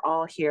 especially we're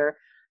all here,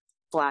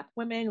 Black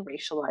women,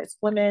 racialized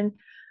women.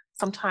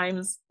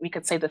 Sometimes we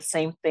could say the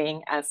same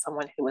thing as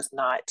someone who is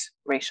not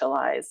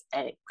racialized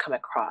and it come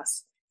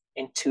across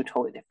in two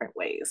totally different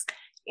ways.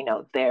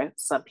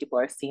 Some people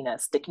are seen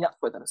as sticking up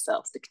for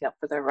themselves, sticking up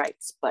for their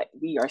rights, but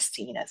we are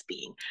seen as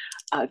being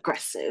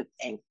aggressive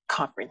and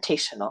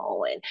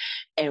confrontational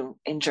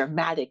and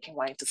dramatic and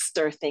wanting to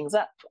stir things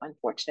up,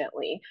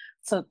 unfortunately.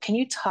 So can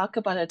you talk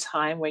about a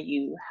time where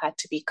you had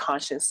to be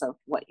conscious of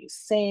what you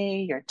say,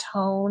 your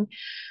tone,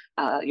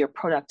 your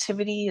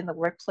productivity in the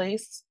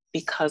workplace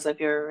because of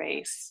your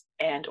race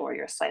and or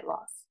your sight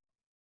loss?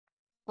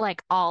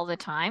 Like all the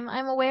time,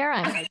 I'm aware.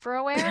 I'm hyper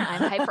aware.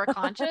 I'm hyper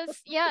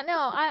conscious. Yeah,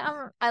 no,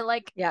 I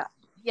like. Yeah.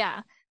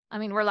 Yeah. I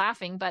mean, we're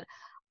laughing, but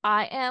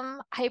I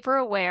am hyper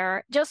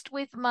aware. Just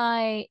with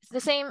the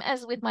same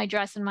as with my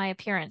dress and my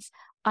appearance.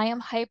 I am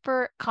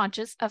hyper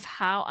conscious of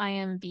how I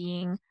am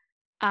being,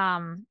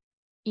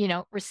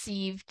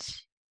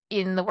 received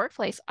in the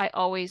workplace. I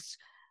always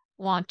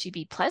want to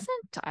be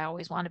pleasant. I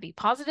always want to be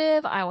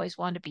positive. I always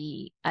want to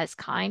be as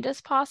kind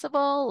as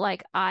possible.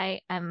 Like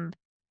I am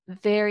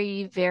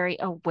very, very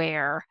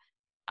aware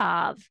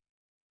of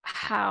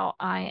how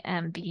I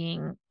am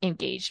being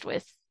engaged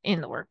with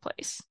in the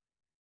workplace.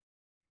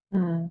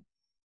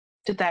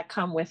 Did that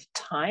come with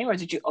time, or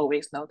did you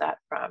always know that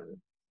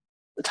from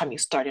the time you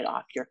started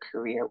off your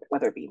career,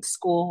 whether it be in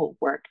school or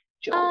work?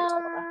 Did you always know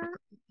that?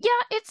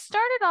 Yeah, it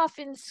started off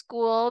in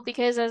school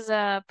because as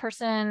a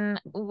person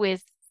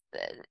with,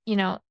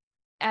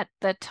 at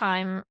the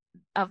time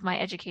of my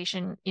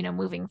education,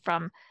 moving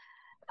from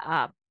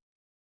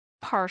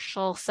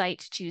partial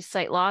sight to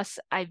sight loss,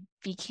 I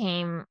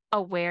became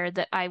aware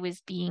that I was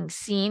being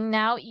seen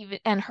now, even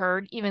and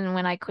heard, even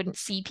when I couldn't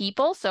see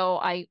people. So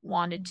I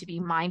wanted to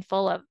be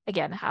mindful of,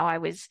 again, how I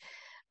was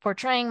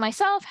portraying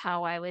myself,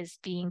 how I was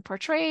being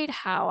portrayed,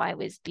 how I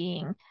was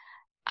being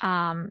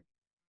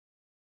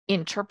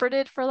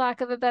interpreted, for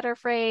lack of a better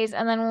phrase.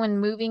 And then when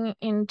moving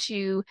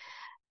into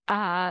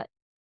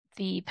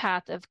the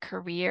path of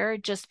career,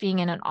 just being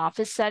in an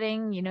office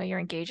setting, you're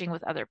engaging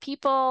with other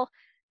people.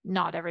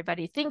 Not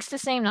everybody thinks the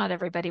same. Not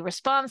everybody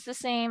responds the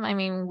same. I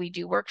mean, we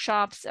do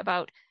workshops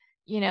about,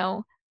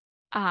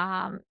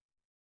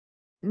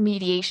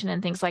 mediation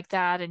and things like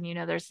that. And,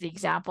 there's the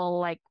example,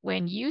 like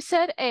when you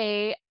said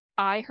A,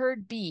 I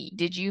heard B.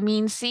 Did you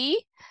mean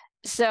C?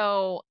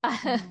 So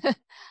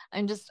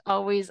I'm just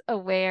always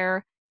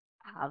aware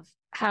of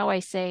how I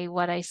say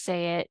what I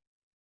say it.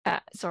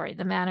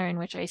 The manner in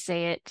which I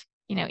say it,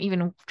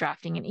 even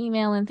drafting an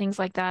email and things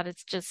like that.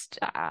 It's just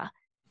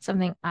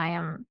something I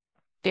am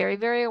very,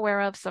 very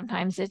aware of.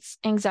 Sometimes it's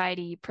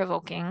anxiety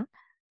provoking,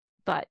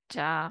 but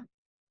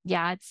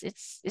yeah,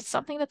 it's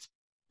something that's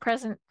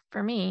present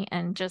for me.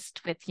 And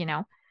just with,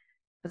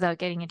 without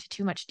getting into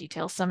too much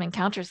detail, some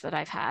encounters that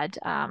I've had,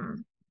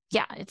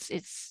 yeah,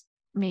 it's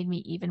made me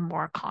even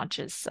more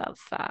conscious of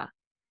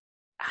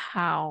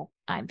how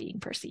I'm being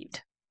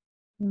perceived.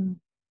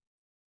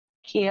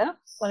 Keya,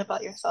 what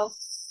about yourself?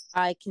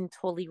 I can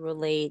totally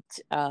relate.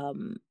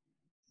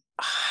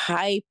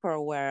 Hyper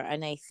aware,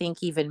 and I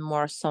think even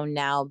more so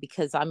now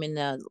because I'm in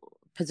a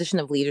position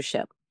of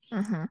leadership.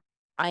 Mm-hmm.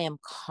 I am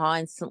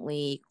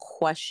constantly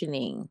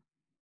questioning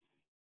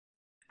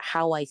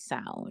how I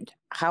sound,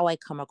 how I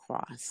come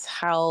across,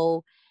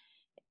 how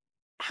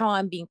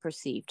I'm being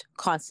perceived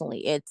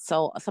constantly. It's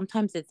so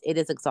sometimes it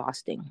is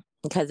exhausting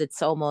because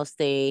it's almost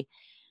a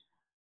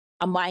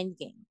mind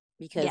game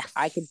because Yes.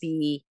 I could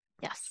be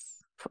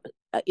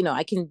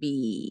I can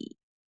be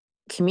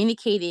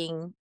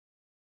communicating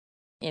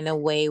in a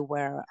way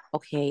where,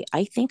 okay,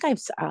 I think I'm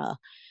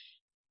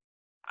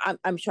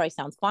sure I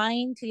sound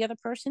fine to the other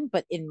person,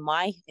 but in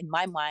my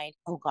mind,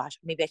 oh gosh,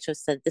 maybe I should have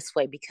said it this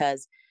way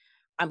because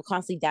I'm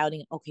constantly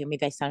doubting, okay,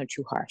 maybe I sounded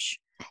too harsh.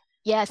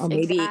 Yes, Or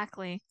maybe,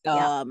 exactly.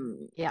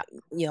 I'm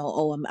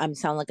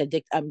sound like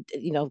I'm,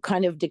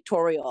 kind of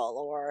dictatorial,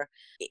 or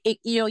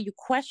you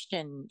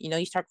question,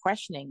 you start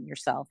questioning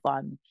yourself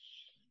on,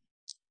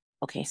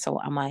 okay, so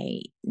am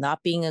I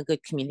not being a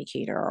good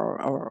communicator,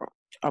 or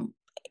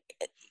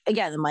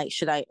again, am I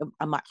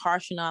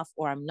harsh enough,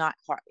 or I'm not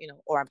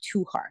or I'm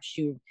too harsh?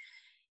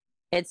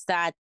 It's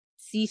that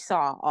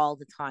seesaw all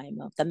the time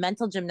of the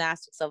mental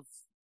gymnastics of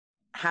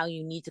how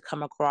you need to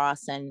come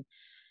across, and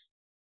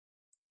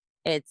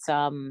it's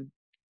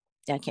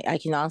I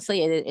can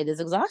honestly, it is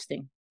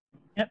exhausting.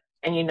 Yep.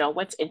 And you know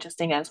what's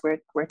interesting as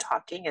we're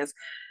talking is,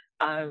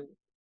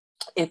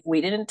 if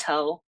we didn't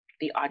tell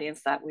the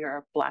audience that we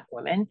are Black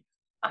women,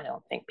 I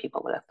don't think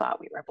people would have thought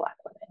we were Black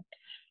women,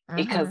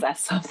 because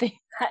that's something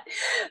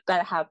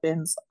that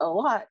happens a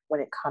lot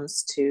when it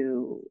comes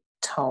to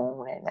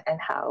tone and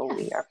how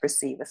we are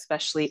perceived,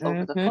 especially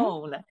over the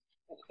phone.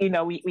 You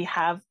know, we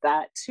have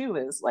that too,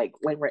 is like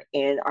when we're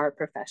in our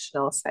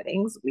professional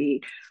settings,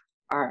 we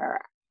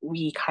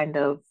kind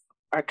of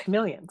are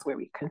chameleons, where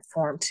we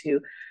conform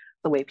to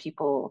the way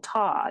people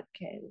talk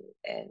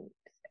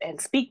and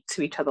speak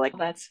to each other. Like,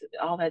 that's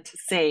all that to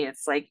say,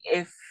 it's like,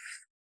 if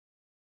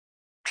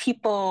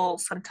people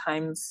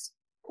sometimes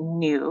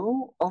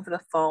knew over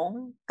the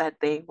phone that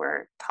they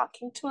were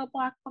talking to a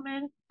Black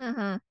woman,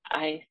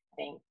 I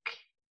think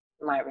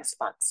my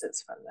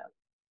responses from them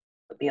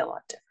would be a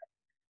lot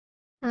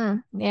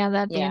different. Yeah,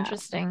 that'd be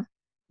interesting.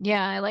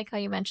 Yeah, I like how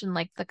you mentioned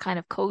like the kind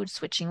of code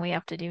switching we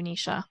have to do,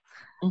 Neisha.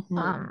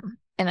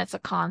 And it's a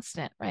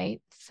constant,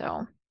 right?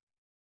 So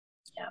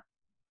yeah.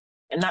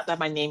 And not that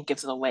my name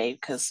gives it away,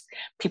 because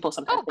people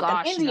sometimes think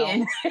gosh, I'm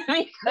Indian.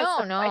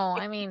 No.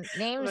 I mean,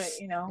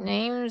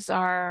 names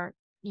are,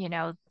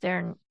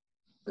 they're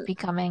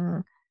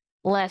becoming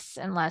less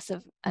and less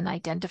of an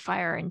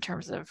identifier in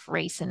terms of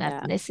race and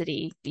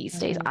ethnicity these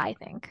days, I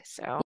think.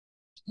 So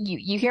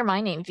you hear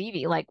my name,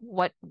 Vivi, like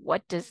what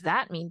does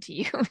that mean to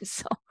you?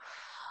 So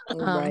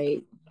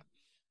right.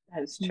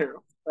 That is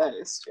true. That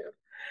is true.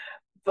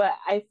 But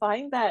I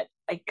find that,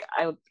 like,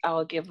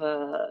 I'll give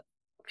a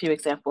few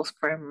examples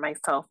for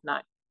myself,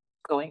 not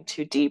going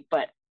too deep,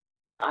 but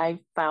I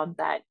found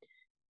that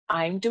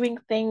I'm doing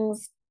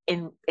things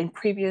in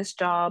previous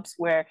jobs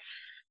where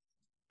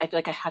I feel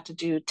like I had to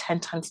do 10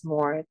 times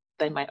more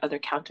than my other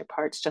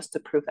counterparts just to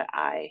prove that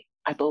I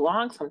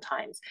belong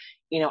sometimes.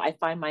 You know, I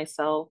find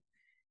myself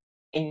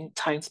in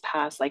times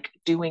past, like,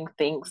 doing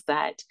things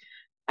that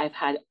I've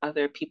had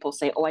other people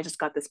say, oh, I just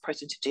got this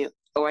person to do,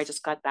 or I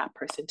just got that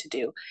person to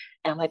do.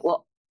 And I'm like,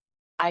 well,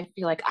 I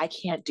feel like I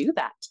can't do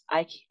that.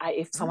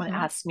 If someone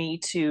asks me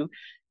to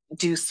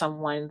do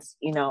someone's,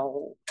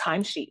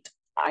 timesheet,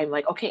 I'm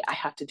like, okay, I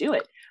have to do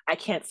it. I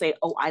can't say,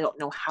 oh, I don't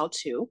know how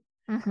to.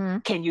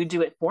 Can you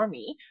do it for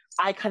me?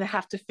 I kind of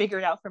have to figure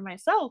it out for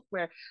myself,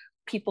 where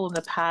people in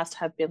the past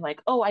have been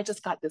like, oh, I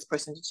just got this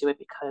person to do it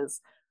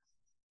because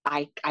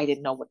I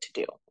didn't know what to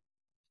do.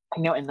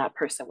 And that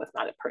person was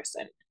not a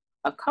person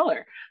of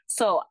color.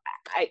 So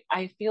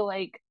I feel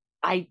like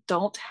I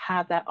don't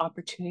have that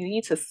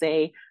opportunity to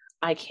say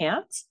I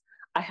can't.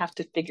 I have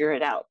to figure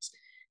it out.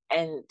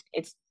 And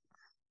it's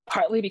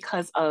partly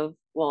because of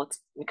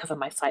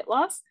my sight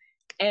loss,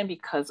 and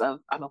because of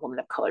I'm a woman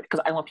of color,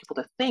 because I want people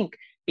to think,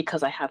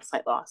 because I have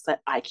sight loss,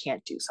 that I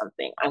can't do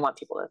something. I want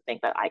people to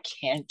think that I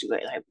can do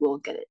it and I will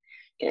get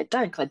it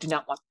done, because I do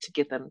not want to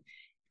give them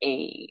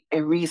a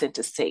reason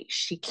to say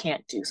she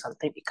can't do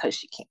something because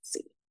she can't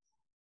see.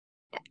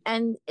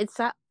 And it's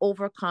that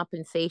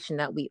overcompensation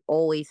that we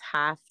always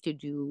have to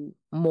do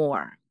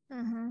more.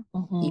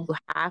 You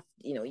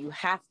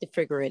have to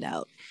figure it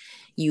out.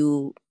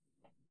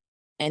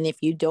 And if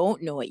you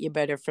don't know it, you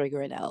better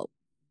figure it out.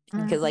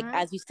 Because, like,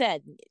 as you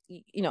said,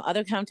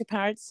 other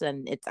counterparts,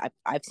 and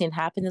I've seen it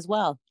happen as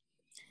well.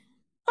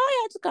 Oh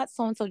yeah, I just got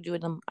so and so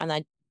doing them,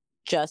 and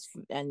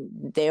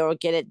they'll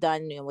get it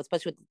done.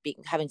 Especially with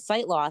having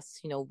sight loss,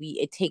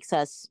 it takes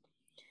us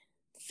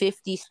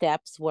 50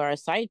 steps where a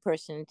sight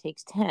person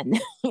takes 10.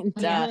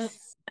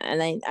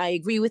 And I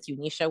agree with you,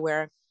 Neisha,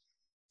 where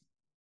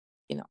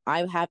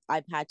I've had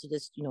to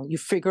just you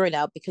figure it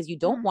out, because you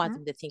don't want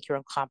them to think you're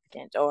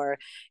incompetent, or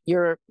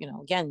you're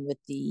again with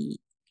the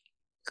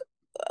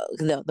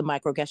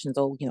microaggressions.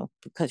 Oh,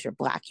 because you're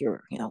Black,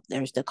 you're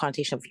there's the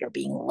connotation of you're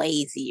being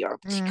lazy or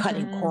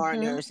cutting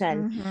corners.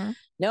 And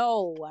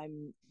no,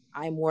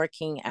 I'm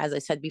working, as I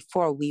said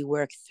before, we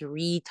work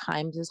 3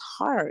 times as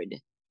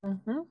hard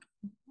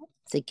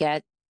to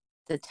get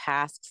the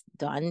tasks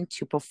done,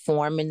 to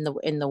perform in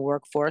the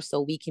workforce, so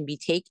we can be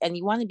and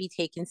you want to be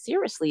taken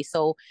seriously.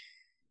 So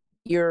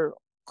you're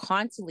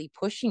constantly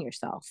pushing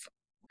yourself.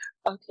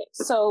 Okay,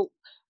 so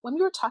when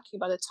we were talking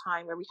about a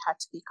time where we had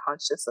to be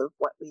conscious of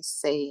what we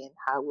say and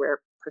how we're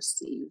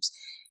perceived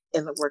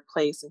in the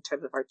workplace in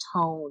terms of our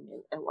tone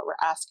and what we're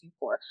asking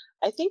for,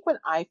 I think when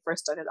I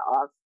first started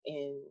off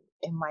in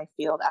my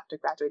field after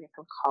graduating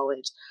from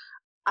college,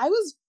 I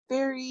was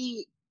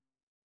very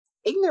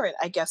ignorant,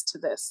 I guess, to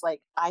this.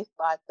 Like, I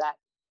thought that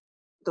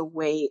the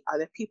way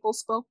other people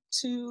spoke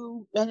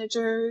to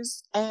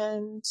managers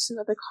and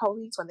to other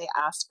colleagues when they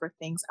asked for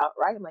things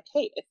outright, I'm like,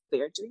 hey, if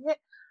they're doing it,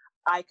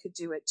 I could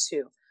do it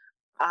too.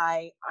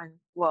 I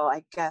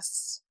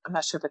guess I'm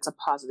not sure if it's a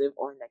positive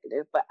or a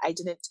negative, but I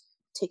didn't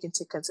take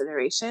into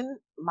consideration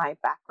my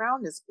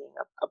background as being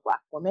a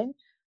Black woman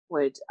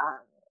would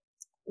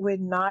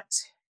not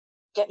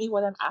get me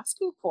what I'm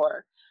asking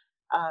for.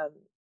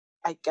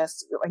 I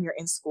guess when you're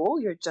in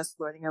school, you're just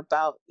learning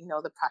about,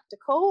 the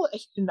practical,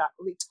 and you're not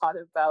really taught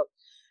about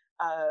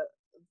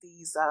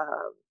these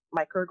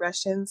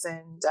microaggressions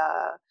and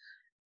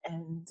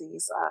and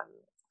these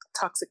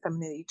toxic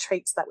femininity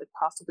traits that would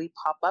possibly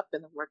pop up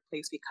in the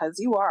workplace because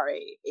you are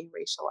a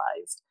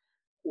racialized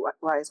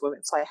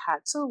woman. So I had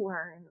to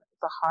learn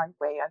the hard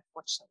way,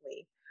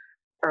 unfortunately,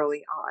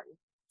 early on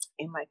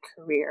in my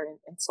career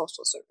in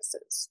social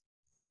services.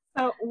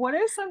 So what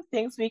are some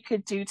things we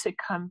could do to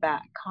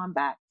combat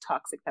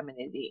toxic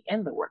femininity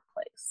in the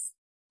workplace?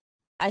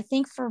 I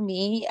think for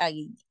me,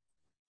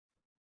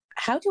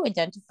 how to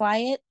identify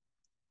it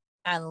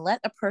and let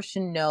a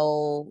person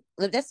know.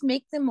 Let's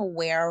make them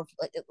aware of,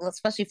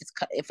 especially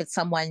if it's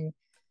someone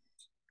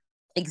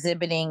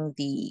exhibiting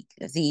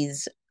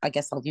these. I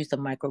guess I'll use the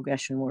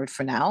microaggression word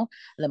for now.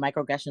 The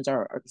microaggressions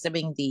are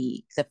exhibiting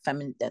the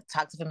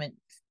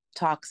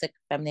toxic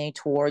femininity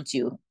towards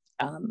you.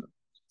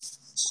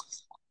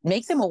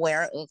 Make them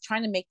aware.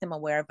 Trying to make them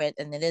aware of it,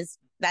 and it is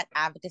that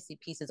advocacy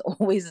piece is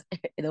always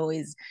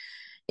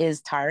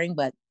is tiring,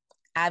 but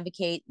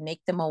advocate,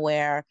 make them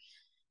aware.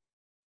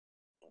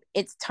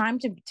 It's time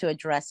to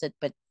address it,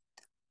 but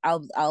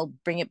I'll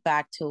bring it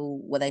back to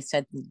what I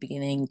said in the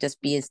beginning.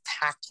 Just be as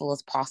tactful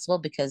as possible,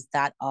 because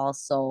that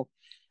also,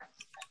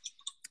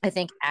 I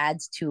think,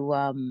 adds to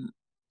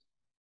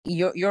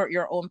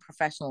your own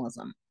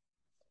professionalism.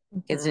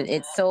 Mm-hmm.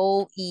 It's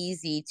so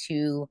easy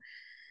to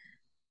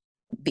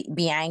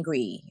be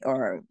angry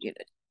or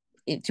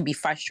to be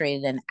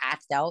frustrated and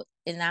act out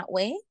in that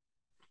way.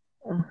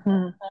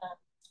 Mm-hmm.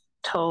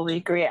 Totally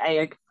agree.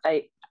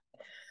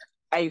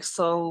 I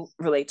so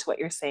relate to what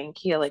you're saying,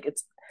 Keya. Like,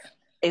 it's,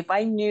 if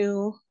I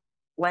knew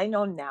what I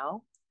know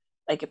now,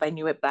 like if I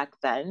knew it back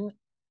then,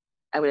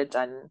 I would have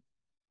done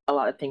a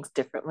lot of things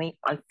differently.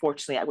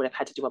 Unfortunately, I would have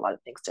had to do a lot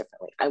of things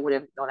differently. I would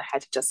have known I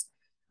had to just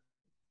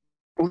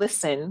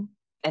listen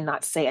and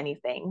not say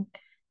anything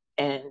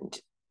and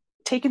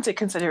take into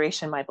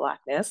consideration my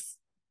Blackness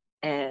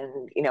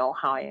and, you know,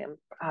 how I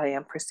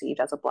am perceived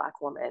as a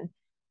Black woman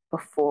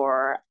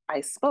before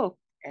I spoke,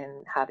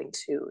 and having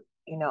to,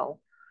 you know,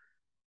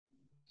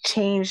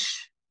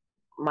 change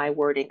my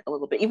wording a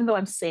little bit. Even though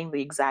I'm saying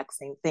the exact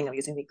same thing, I'm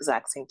using the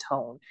exact same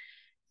tone,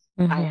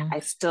 mm-hmm. I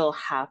still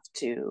have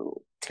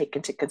to take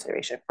into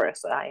consideration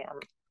first that I am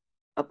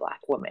a Black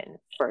woman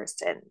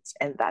first,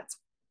 and that's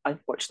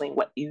unfortunately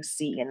what you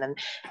see, and then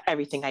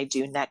everything I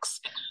do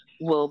next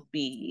will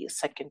be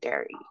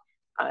secondary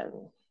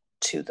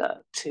to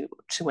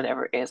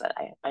whatever it is that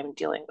I'm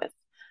dealing with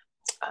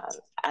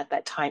at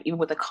that time. Even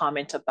with a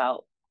comment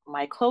about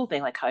my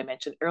clothing, like how I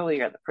mentioned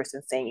earlier, the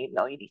person saying, you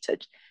know, you need to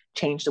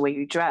change the way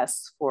you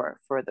dress for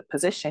the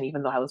position,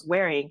 even though I was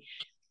wearing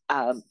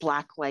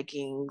black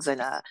leggings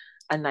and a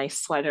nice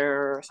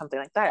sweater or something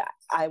like that,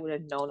 I would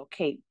have known,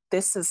 okay,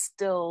 this is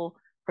still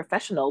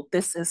professional,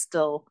 this is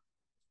still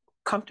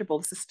comfortable,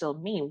 this is still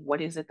me.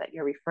 What is it that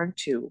you're referring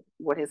to?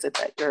 What is it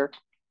that you're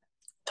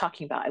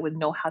talking about? I would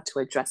know how to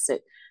address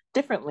it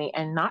differently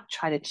and not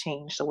try to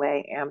change the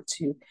way I am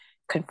to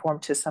conform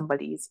to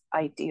somebody's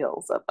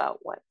ideals about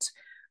what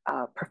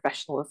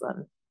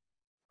professionalism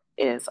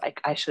is.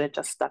 I should have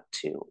just stuck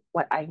to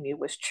what I knew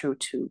was true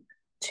to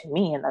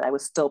me, and that I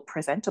was still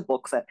presentable,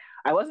 because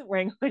I wasn't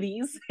wearing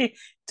hoodies to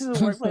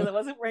the workplace. I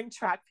wasn't wearing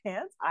track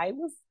pants. I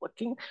was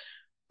looking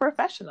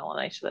professional,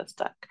 and I should have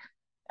stuck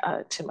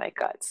to my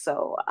guts.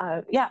 So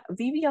yeah,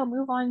 Vivi, I'll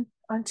move on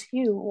to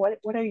you.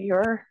 What are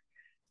your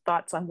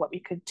thoughts on what we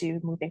could do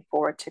moving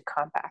forward to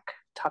combat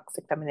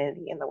toxic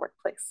femininity in the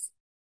workplace?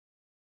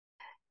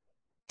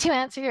 To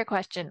answer your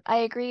question, I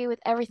agree with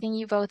everything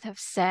you both have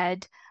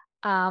said.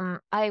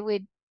 I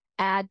would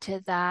add to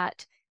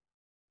that,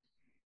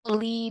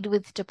 lead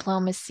with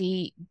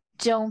diplomacy.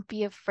 Don't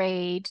be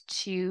afraid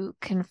to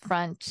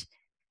confront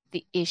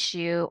the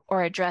issue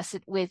or address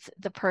it with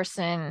the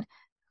person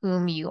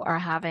whom you are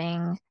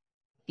having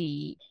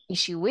the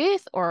issue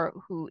with, or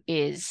who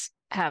is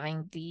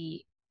having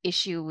the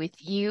issue with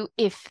you,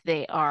 if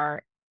they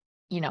are,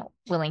 you know,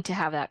 willing to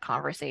have that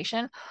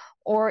conversation,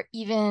 or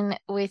even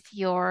with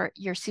your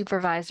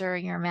supervisor,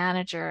 your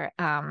manager,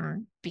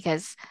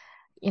 because,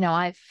 you know,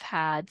 I've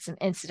had some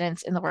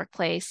incidents in the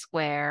workplace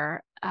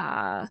where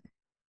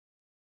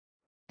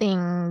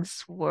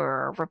things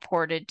were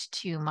reported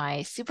to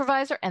my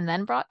supervisor and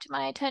then brought to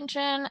my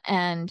attention,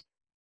 and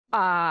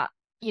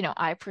you know,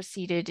 I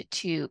proceeded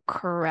to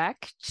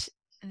correct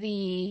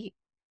the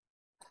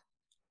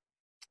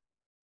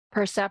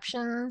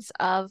perceptions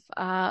of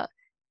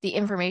the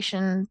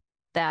information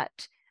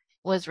that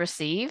was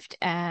received,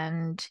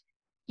 and,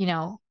 you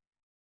know,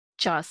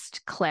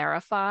 just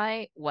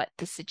clarify what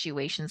the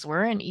situations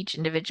were in each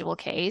individual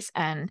case.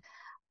 And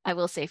I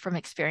will say from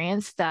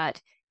experience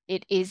that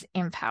it is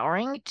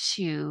empowering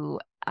to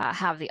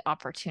have the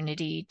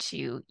opportunity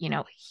to, you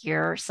know,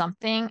 hear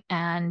something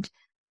and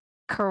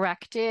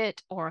correct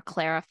it or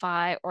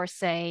clarify or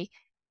say,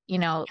 you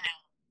know,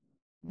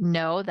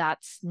 no,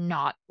 that's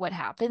not what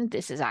happened.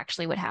 This is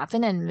actually what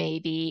happened. And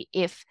maybe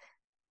if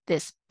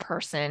this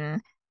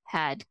person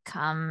had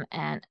come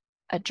and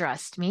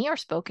addressed me or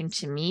spoken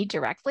to me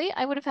directly,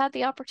 I would have had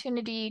the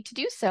opportunity to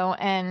do so.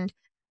 And,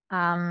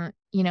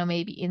 you know,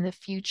 maybe in the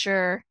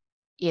future,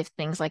 if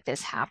things like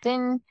this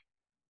happen,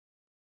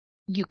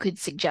 you could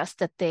suggest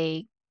that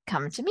they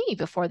come to me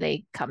before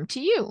they come to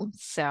you.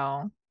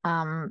 So,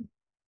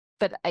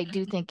 but I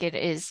do think it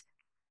is,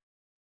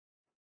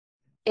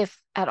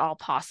 if at all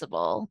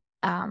possible,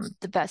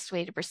 the best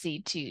way to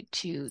proceed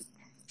to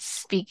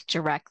speak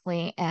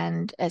directly,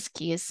 and as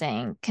Keya is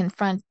saying,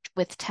 confront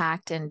with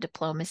tact and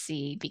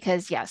diplomacy,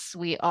 because yes,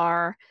 we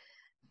are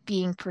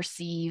being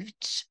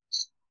perceived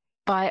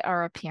by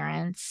our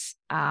appearance,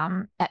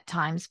 at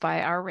times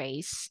by our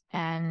race,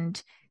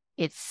 and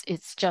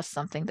it's just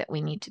something that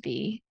we need to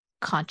be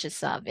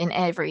conscious of in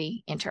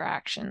every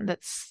interaction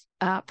that's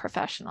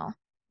professional.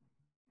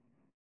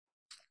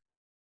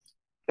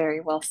 Very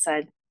well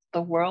said.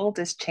 The world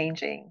is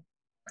changing.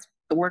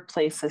 The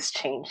workplace is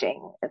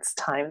changing. It's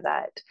time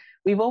that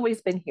we've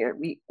always been here.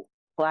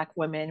 Black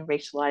women,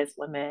 racialized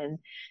women,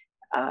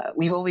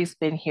 we've always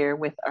been here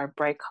with our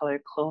bright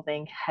colored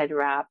clothing, head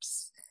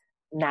wraps,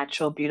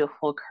 natural,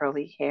 beautiful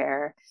curly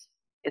hair.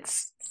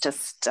 It's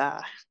just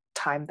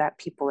time that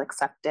people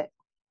accept it,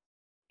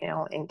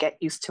 and get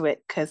used to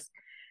it, because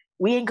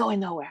we ain't going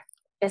nowhere.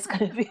 It's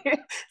gonna be here,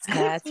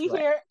 and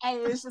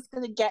it's just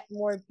gonna get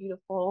more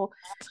beautiful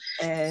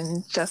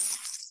and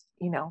just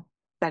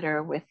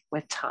better with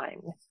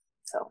time.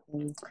 So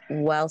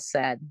well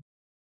said.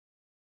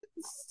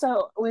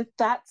 So with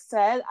that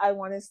said, I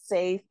want to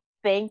say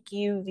thank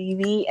you,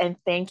 Vivi, and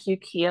thank you,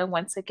 Keya,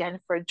 once again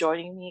for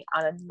joining me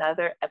on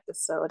another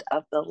episode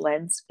of The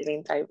Lens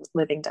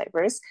Living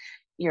Diverse.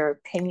 Your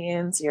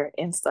opinions, your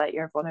insight,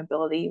 your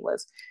vulnerability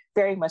was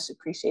very much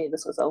appreciated.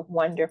 This was a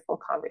wonderful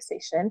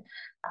conversation.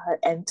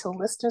 And to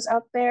listeners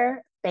out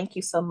there, thank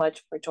you so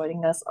much for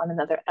joining us on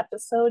another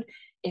episode.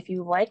 If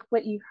you like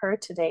what you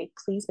heard today,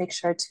 please make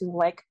sure to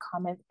like,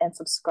 comment, and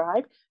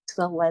subscribe to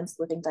The Lens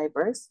Living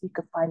Diverse. You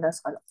can find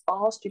us on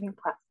all streaming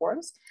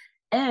platforms.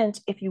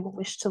 And if you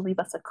wish to leave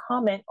us a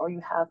comment, or you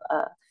have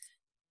a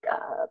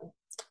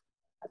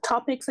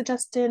topic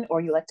suggestion,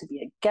 or you'd like to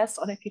be a guest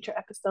on a future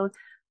episode,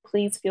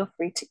 please feel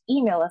free to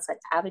email us at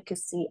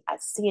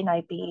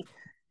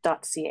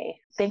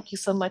advocacy@cnib.ca. Thank you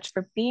so much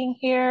for being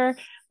here.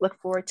 Look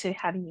forward to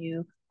having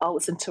you all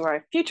listen to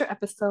our future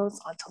episodes.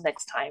 Until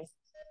next time,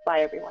 bye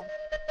everyone.